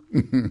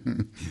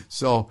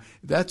 So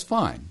that's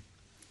fine,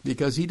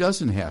 because he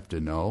doesn't have to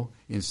know.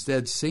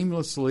 Instead,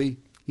 seamlessly,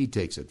 he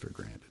takes it for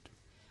granted.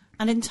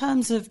 And in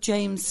terms of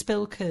James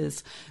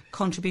Spilker's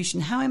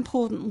contribution, how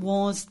important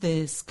was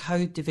this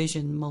code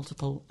division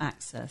multiple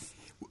access?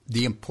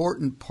 The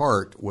important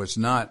part was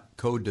not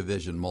code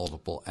division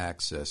multiple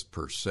access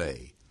per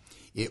se.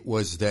 It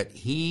was that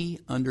he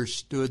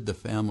understood the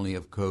family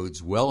of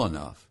codes well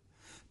enough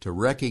to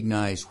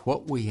recognize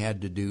what we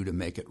had to do to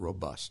make it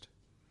robust.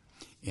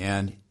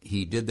 And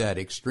he did that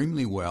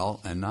extremely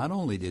well, and not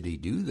only did he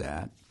do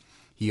that,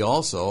 He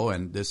also,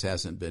 and this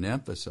hasn't been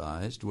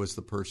emphasized, was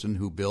the person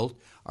who built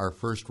our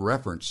first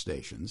reference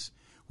stations,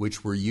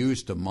 which were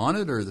used to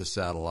monitor the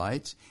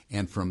satellites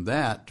and from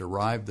that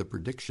derive the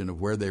prediction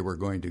of where they were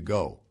going to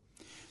go.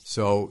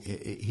 So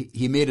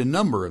he made a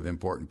number of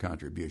important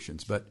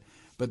contributions, but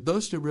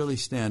those two really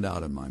stand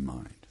out in my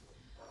mind.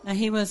 Now,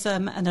 he was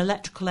an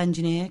electrical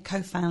engineer,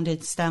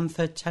 co-founded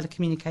Stanford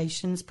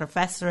Telecommunications,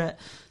 professor at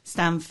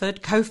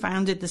Stanford,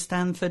 co-founded the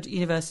Stanford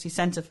University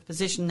Center for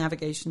Position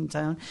Navigation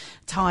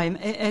Time.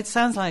 It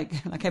sounds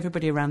like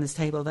everybody around this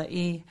table, that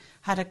he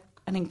had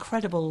an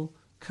incredible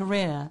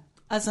career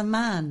as a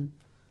man.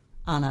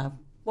 Anna,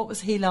 what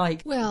was he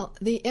like? Well,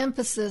 the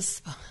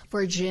emphasis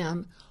for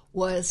Jim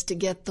was to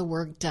get the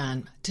work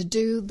done, to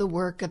do the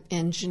work of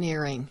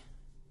engineering,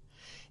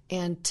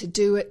 and to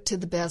do it to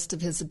the best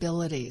of his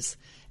abilities.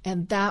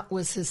 And that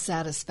was his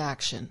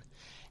satisfaction.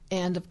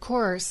 And of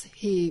course,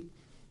 he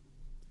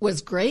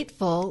was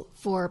grateful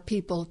for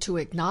people to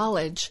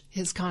acknowledge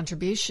his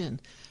contribution,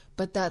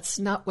 but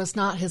was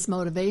not his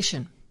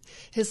motivation.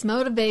 His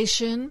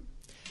motivation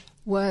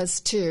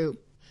was to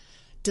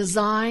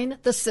design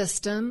the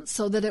system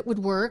so that it would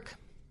work,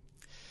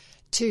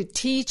 to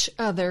teach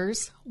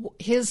others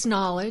his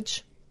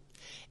knowledge,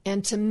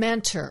 and to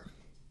mentor.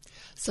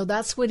 So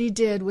that's what he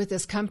did with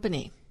his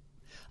company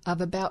of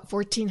about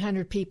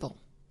 1,400 people.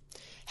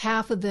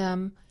 Half of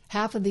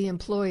the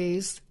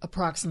employees,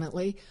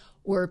 approximately,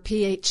 were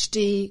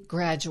PhD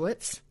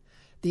graduates.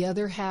 The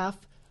other half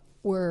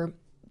were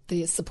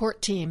the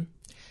support team.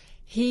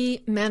 He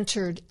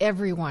mentored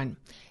everyone,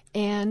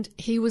 and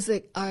he was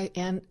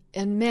and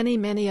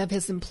many of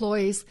his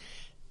employees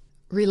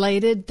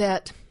related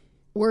that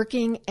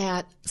working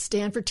at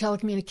Stanford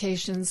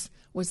Telecommunications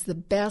was the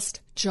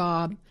best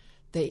job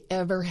they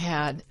ever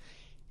had.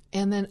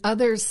 And then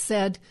others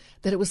said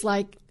that it was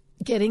like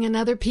getting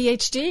another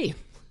PhD.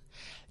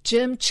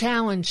 Jim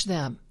challenged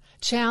them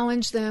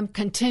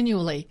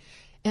continually.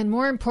 And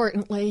more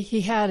importantly,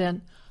 he had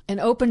an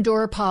open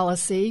door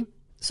policy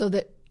so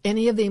that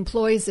any of the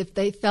employees, if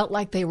they felt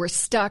like they were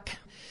stuck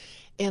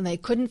and they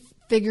couldn't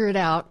figure it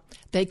out,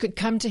 they could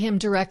come to him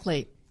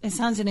directly. It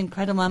sounds an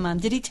incredible man.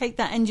 Did he take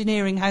that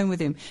engineering home with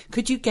him?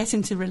 Could you get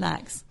him to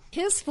relax?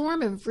 His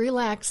form of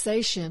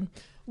relaxation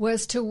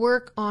was to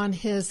work on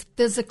his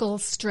physical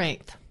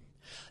strength.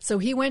 So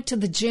he went to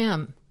the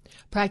gym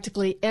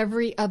practically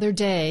every other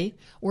day,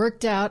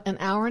 worked out an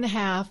hour and a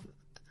half,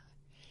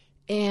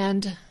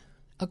 and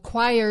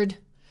acquired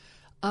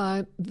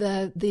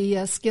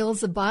the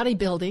skills of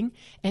bodybuilding,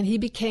 and he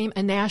became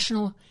a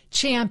national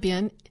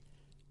champion.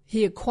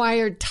 He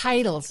acquired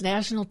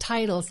national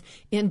titles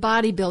in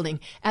bodybuilding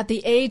at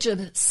the age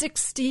of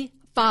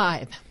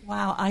 65.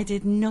 Wow, I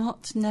did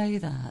not know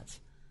that.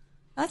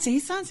 He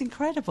sounds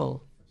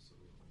incredible.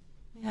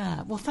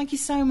 Yeah, well, thank you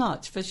so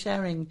much for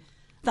sharing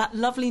that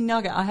lovely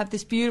nugget. I have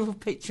this beautiful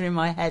picture in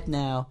my head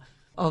now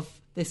of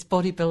this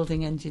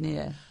bodybuilding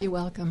engineer. You're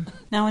welcome.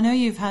 Now, I know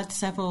you've had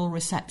several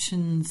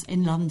receptions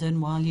in London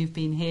while you've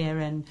been here,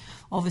 and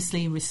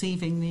obviously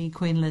receiving the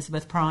Queen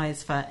Elizabeth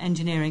Prize for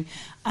Engineering.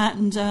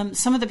 And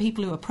some of the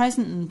people who are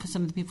present and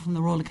some of the people from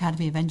the Royal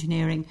Academy of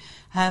Engineering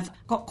have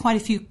got quite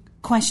a few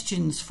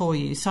questions for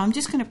you. So I'm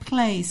just going to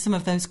play some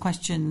of those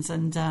questions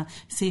and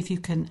see if you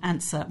can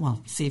answer.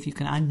 Well,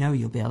 I know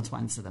you'll be able to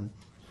answer them.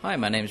 Hi,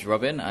 my name's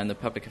Robin. I'm the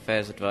Public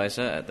Affairs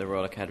Advisor at the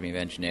Royal Academy of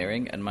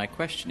Engineering, and my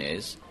question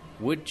is,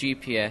 would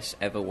GPS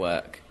ever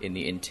work in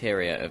the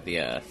interior of the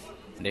Earth?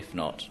 And if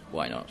not,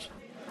 why not?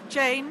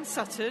 Jane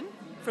Sutton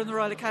from the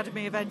Royal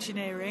Academy of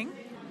Engineering.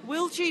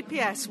 Will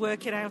GPS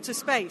work in outer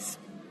space?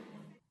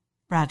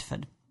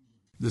 Bradford.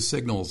 The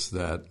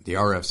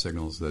RF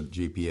signals that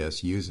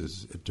GPS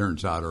uses, it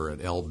turns out, are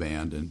at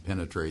L-band and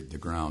penetrate the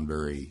ground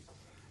very,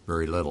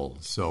 very little.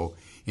 So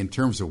in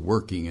terms of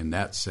working in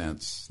that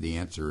sense, the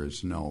answer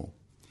is no.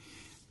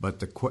 But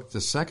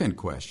the second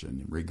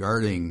question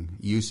regarding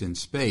use in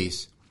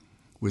space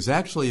was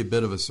actually a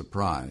bit of a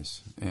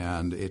surprise.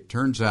 And it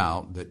turns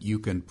out that you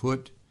can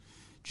put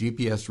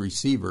GPS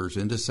receivers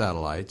into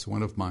satellites.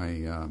 One of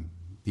my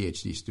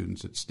PhD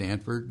students at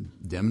Stanford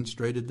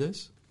demonstrated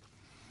this.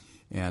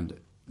 And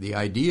the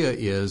idea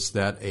is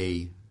that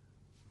a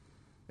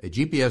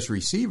GPS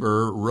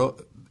receiver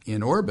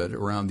in orbit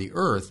around the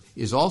Earth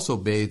is also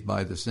bathed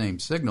by the same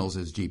signals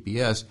as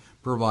GPS,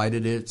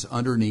 provided it's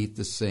underneath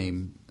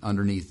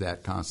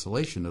that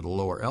constellation at a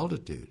lower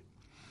altitude.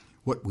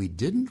 What we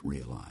didn't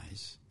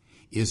realize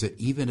is that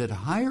even at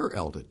higher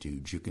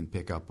altitudes you can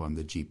pick up on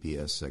the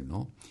GPS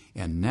signal,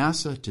 and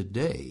NASA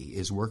today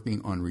is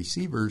working on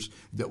receivers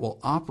that will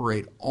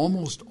operate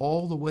almost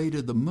all the way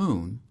to the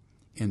moon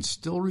and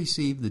still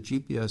receive the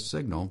GPS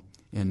signal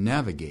and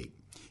navigate.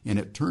 And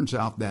it turns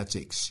out that's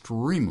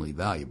extremely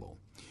valuable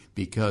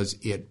because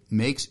it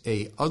makes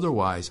a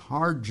otherwise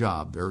hard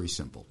job very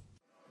simple.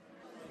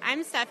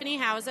 I'm Stephanie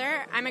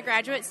Hauser. I'm a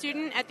graduate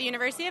student at the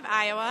University of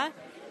Iowa,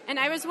 and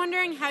I was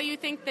wondering how you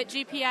think that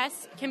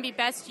GPS can be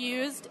best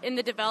used in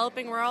the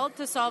developing world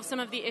to solve some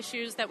of the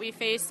issues that we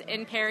face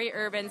in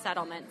peri-urban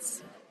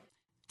settlements.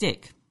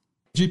 Dick.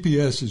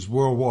 GPS is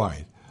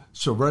worldwide.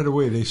 So right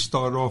away they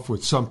start off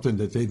with something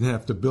that they didn't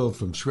have to build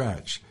from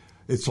scratch.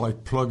 It's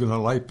like plugging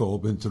a light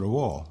bulb into the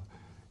wall.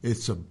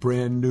 It's a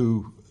brand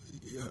new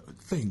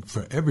thing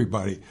for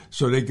everybody.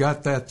 So they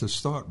got that to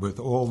start with,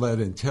 all that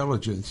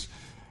intelligence,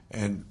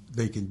 and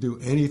they can do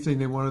anything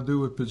they want to do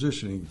with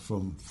positioning,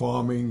 from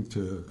farming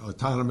to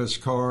autonomous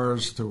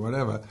cars to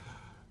whatever.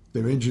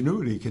 Their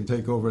ingenuity can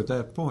take over at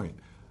that point.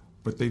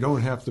 But they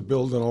don't have to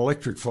build an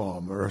electric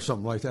farm or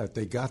something like that.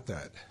 They got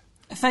that.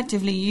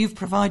 Effectively, you've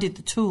provided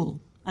the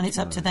tool, and it's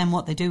up to them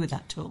what they do with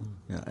that tool.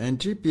 Yeah, and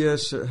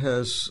GPS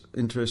has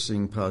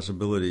interesting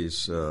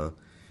possibilities.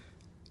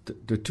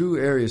 The two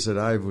areas that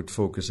I would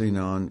focus in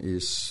on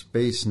is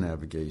space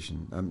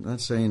navigation. I'm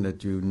not saying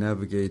that you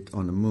navigate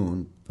on the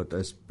moon, but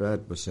as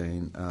Brad was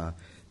saying,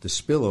 the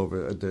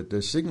spillover,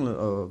 the signal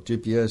of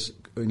GPS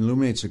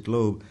illuminates a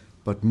globe,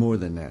 but more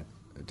than that.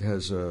 It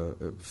has a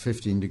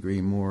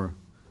 15-degree more.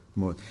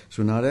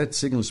 So now that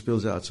signal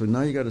spills out. So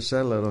now you got a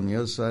satellite on the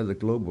other side of the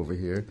globe over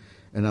here,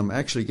 and I'm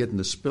actually getting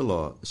the spill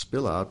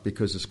out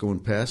because it's going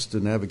past the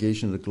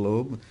navigation of the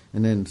globe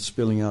and then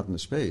spilling out into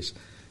space.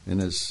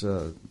 And as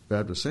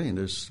Brad was saying,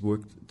 there's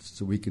work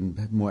so we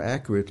can more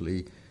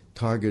accurately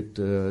target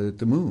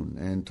the moon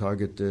and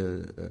target,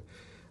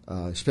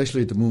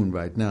 especially the moon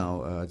right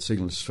now,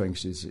 signal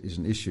strength is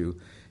an issue.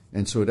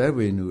 And so that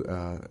way, new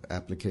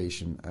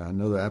application.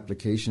 Another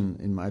application,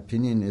 in my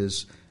opinion,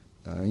 is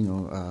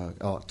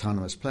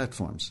autonomous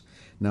platforms.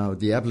 Now,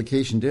 the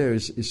application there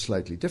is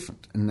slightly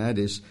different, and that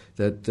is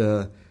that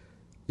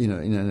in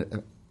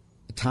an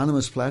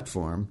autonomous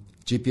platform,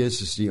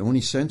 GPS is the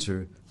only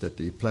sensor that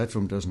the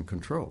platform doesn't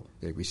control.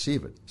 They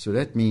receive it. So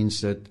that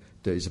means that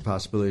there is a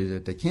possibility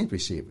that they can't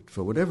receive it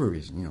for whatever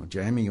reason,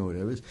 jamming or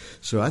whatever.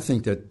 So I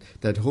think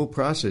that whole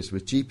process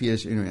with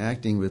GPS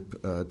interacting with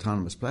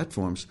autonomous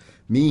platforms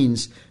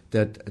means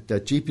that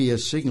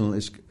GPS signal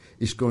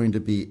is going to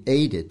be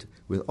aided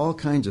with all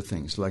kinds of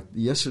things. Like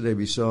yesterday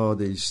we saw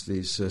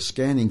these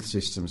scanning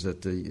systems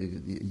that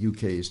the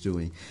UK is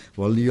doing.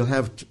 Well, you'll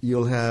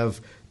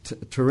have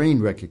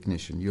terrain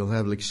recognition. You'll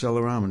have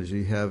accelerometers.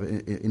 You have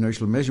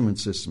inertial measurement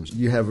systems.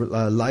 You have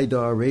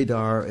LiDAR,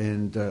 radar,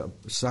 and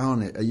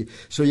sound.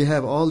 So you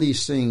have all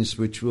these things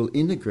which will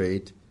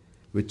integrate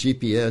with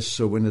GPS.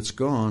 So when it's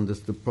gone,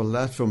 the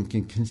platform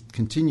can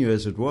continue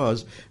as it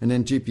was, and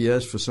then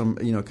GPS for some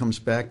comes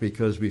back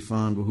because we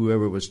found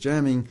whoever was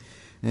jamming,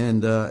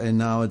 and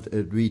now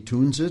it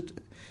retunes it.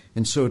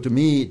 And so to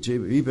me,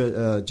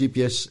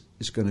 GPS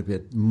is going to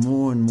get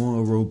more and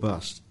more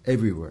robust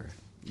everywhere.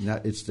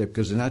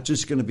 Because they're not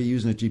just going to be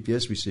using a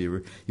GPS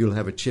receiver. You'll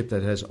have a chip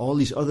that has all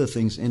these other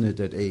things in it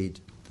that aid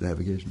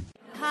navigation.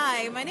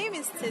 Hi, my name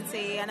is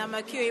Titi, and I'm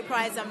a QA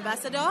Prize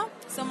ambassador.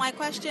 So my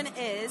question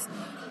is,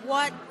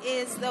 what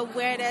is the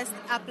weirdest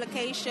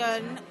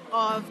application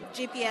of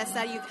GPS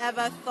that you've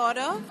ever thought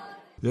of?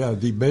 Yeah,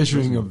 the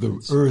measuring of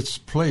the Earth's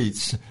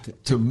plates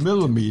to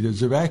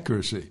millimeters of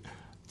accuracy.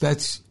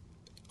 That's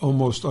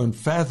almost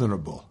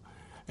unfathomable.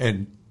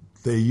 And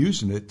they're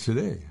using it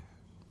today.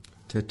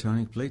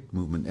 Tectonic plate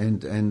movement,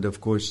 and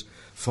of course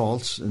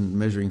faults and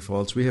measuring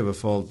faults. We have a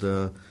fault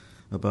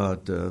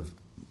about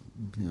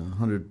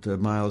 100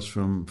 miles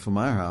from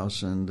our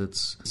house, and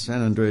it's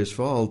San Andreas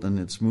Fault, and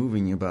it's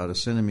moving about a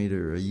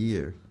centimeter a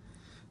year.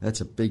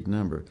 That's a big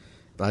number.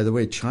 By the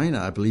way, China,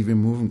 I believe we're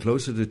moving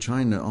closer to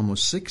China,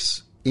 almost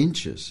 6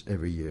 inches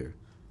every year,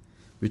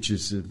 which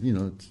is,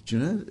 and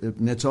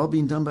that's all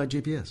being done by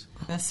GPS.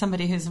 As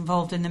somebody who's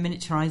involved in the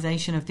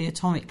miniaturization of the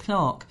atomic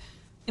clock,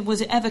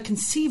 was it ever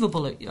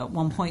conceivable at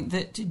one point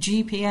that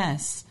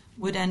GPS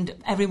would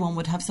everyone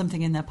would have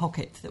something in their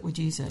pocket that would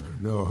use it?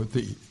 No,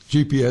 the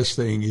GPS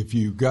thing, if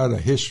you got a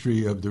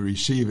history of the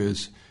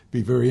receivers, it'd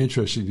be very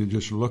interesting to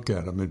just look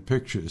at them in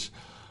pictures.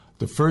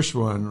 The first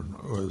one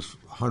was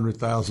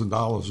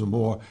 $100,000 or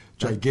more,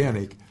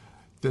 gigantic.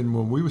 Then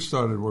when we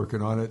started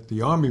working on it,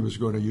 the Army was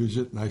going to use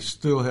it, and I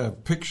still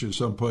have pictures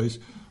someplace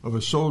of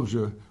a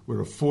soldier with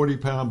a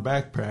 40-pound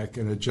backpack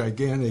and a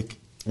gigantic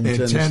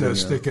antenna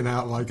sticking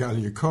out like out of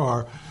your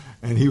car,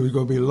 and he was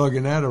going to be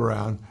lugging that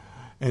around.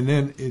 And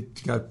then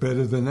it got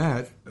better than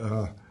that.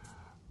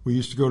 We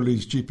used to go to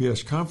these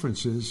GPS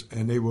conferences,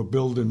 and they were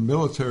building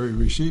military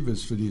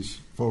receivers for these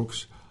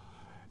folks,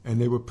 and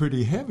they were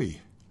pretty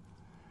heavy.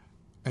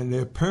 And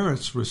their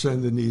parents were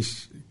sending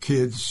these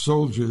kids,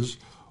 soldiers,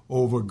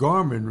 over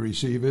Garmin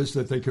receivers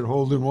that they could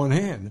hold in one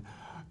hand.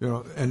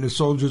 And the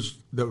soldiers,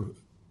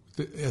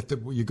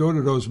 you go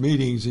to those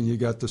meetings, and you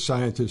got the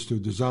scientists who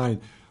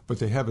design, but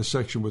they have a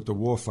section with the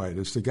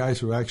warfighters, the guys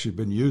who actually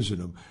been using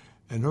them.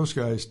 And those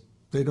guys,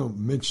 they don't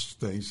mince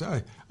things.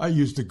 I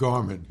use the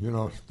Garmin.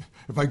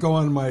 If I go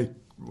on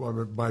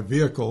my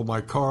vehicle,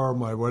 my car,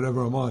 my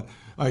whatever I'm on,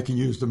 I can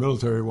use the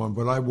military one.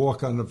 But I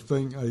walk on the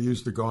thing, I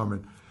use the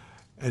Garmin.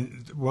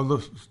 And,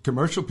 the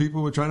commercial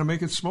people were trying to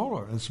make it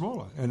smaller and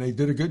smaller, and they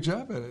did a good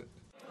job at it.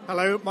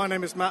 Hello, my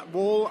name is Matt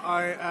Wall.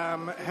 I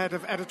am head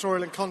of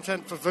editorial and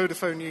content for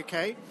Vodafone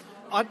UK.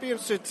 I'd be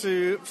interested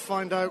to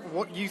find out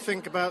what you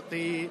think about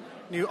the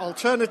new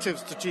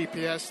alternatives to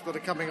GPS that are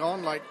coming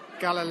on, like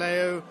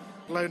Galileo,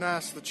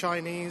 GLONASS, the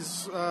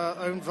Chinese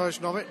own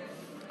version of it.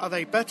 Are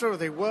they better? Are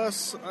they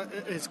worse?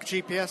 Is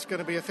GPS going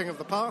to be a thing of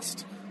the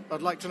past?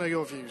 I'd like to know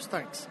your views.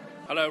 Thanks.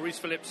 Hello, Rhys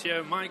Phillips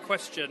here. My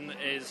question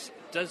is,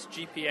 does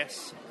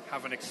GPS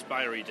have an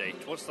expiry date?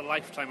 What's the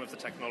lifetime of the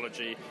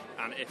technology?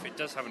 And if it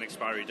does have an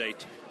expiry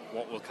date,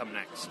 what will come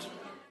next?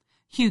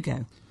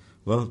 Hugo.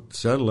 Well,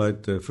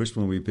 satellite, the first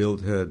one we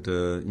built had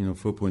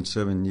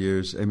 4.7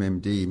 years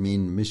MMD,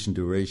 mean mission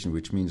duration,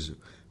 which means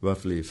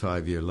roughly a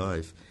 5-year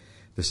life.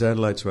 The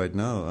satellites right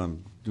now,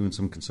 I'm doing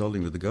some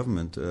consulting with the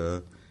government,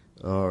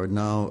 are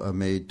now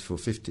made for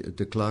 50.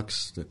 The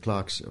clocks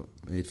are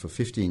made for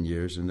 15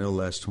 years, and they'll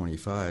last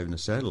 25. And the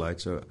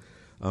satellites are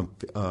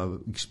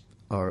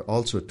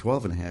also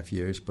 12.5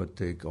 years, but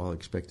they're all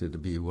expected to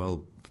be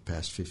well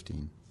past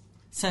 15.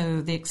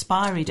 So the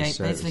expiry date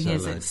basically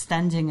is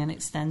extending and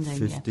extending.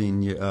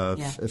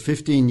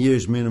 15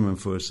 years minimum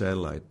for a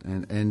satellite,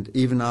 and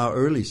even our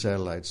early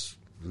satellites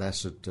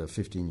lasted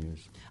 15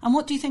 years. And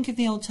what do you think of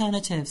the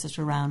alternatives that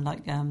are around,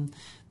 like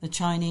the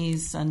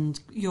Chinese and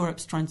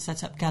Europe's trying to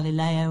set up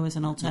Galileo as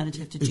an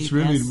alternative to GPS? It's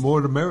really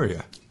more the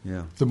merrier.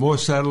 Yeah. The more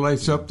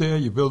satellites up there,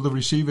 you build a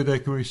receiver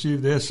that can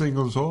receive their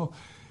signals all,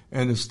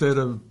 and instead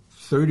of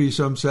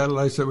 30-some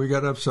satellites that we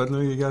got up,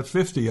 suddenly you got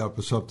 50 up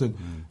or something.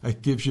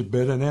 That gives you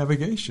better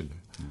navigation,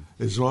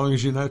 as long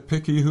as you're not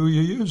picky who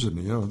you're using,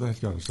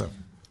 that kind of stuff.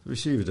 The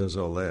receiver does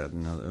all that.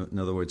 In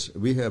other words,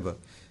 we have a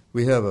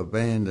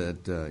band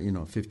at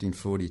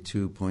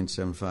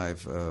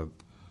 1542.75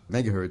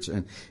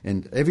 megahertz,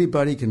 and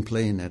everybody can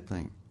play in that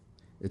thing.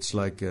 It's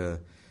like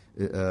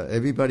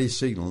everybody's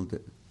signal.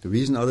 The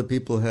reason other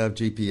people have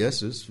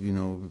GPSs,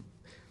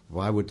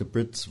 why would the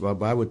Brits?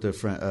 Why would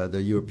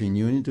the European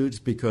Union do it? It's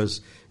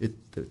because the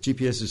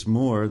GPS is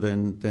more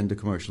than the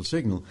commercial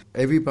signal.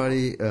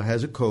 Everybody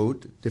has a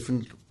code,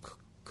 different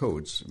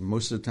codes.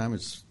 Most of the time,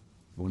 it's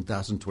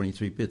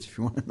 1,023 bits, if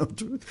you want to know the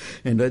truth.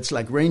 And that's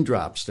like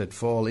raindrops that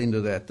fall into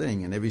that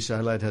thing. And every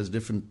satellite has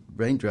different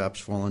raindrops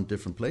fall in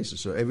different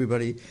places. So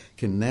everybody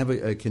can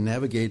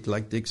navigate,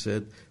 like Dick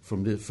said,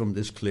 from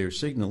this clear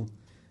signal.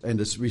 And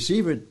the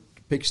receiver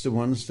picks the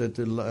ones that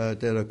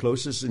are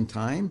closest in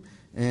time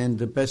and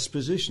the best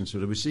position. So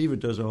the receiver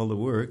does all the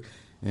work.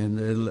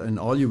 And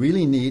all you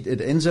really need,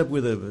 it ends up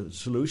with a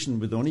solution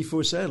with only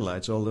 4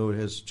 satellites, although it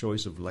has a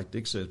choice of, like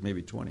Dick said,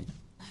 maybe 20.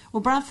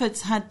 Well,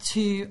 Bradford's had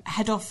to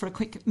head off for a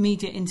quick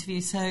media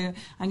interview, so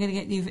I'm going to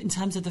get you in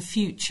terms of the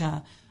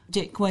future.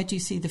 Dick, where do you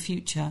see the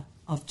future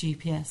of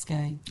GPS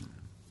going?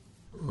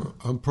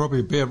 I'm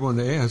probably a bad one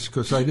to ask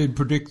because I didn't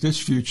predict this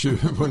future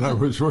when I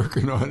was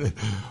working on it.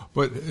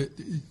 But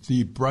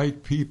the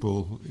bright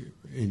people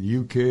in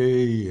UK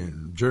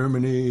and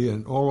Germany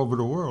and all over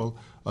the world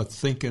are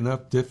thinking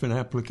up different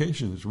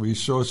applications. We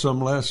saw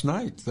some last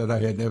night that I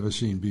had never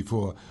seen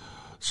before.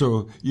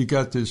 So you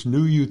got this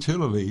new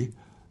utility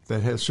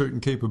that has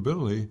certain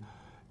capability,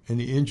 and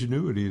the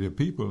ingenuity of the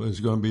people is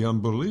going to be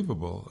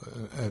unbelievable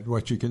at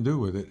what you can do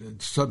with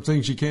it. Some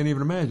things you can't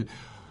even imagine.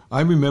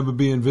 I remember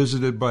being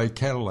visited by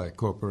Cadillac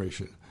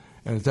Corporation,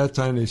 and at that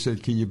time they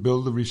said, can you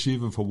build a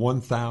receiver for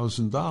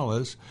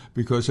 $1,000?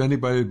 Because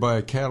anybody would buy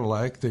a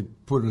Cadillac, they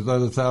put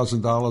another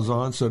 $1,000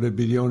 on, so they'd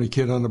be the only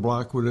kid on the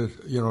block with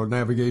a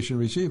navigation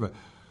receiver.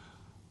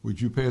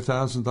 Would you pay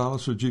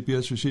 $1,000 for a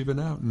GPS receiver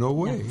now? No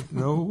way,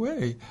 no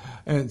way.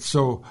 And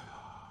so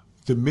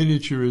the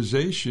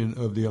miniaturization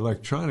of the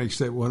electronics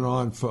that went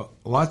on for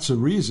lots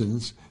of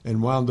reasons and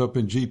wound up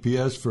in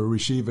GPS for a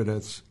receiver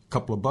that's a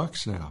couple of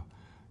bucks now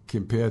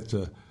compared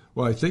to,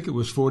 well, I think it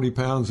was 40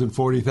 pounds and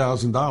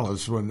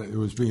 $40,000 when it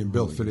was being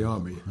built for the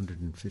Army.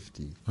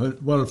 150.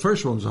 Well, the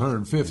first one was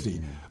 150,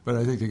 but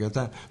I think they got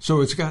that. So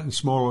it's gotten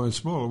smaller and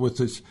smaller with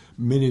this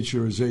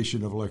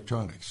miniaturization of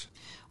electronics.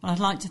 Well, I'd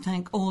like to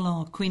thank all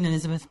our Queen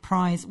Elizabeth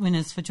Prize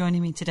winners for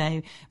joining me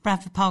today.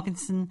 Bradford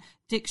Parkinson,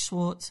 Dick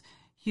Schwartz,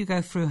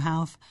 Hugo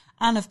Fruhauf,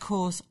 and of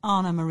course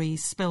Anna Marie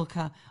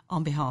Spilker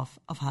on behalf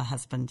of her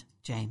husband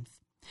James.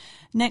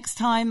 Next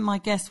time my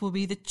guest will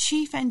be the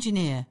chief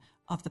engineer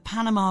of the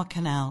Panama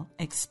Canal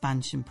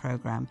expansion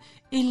programme,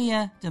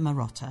 Ilya de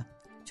Marotta.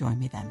 Join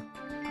me then.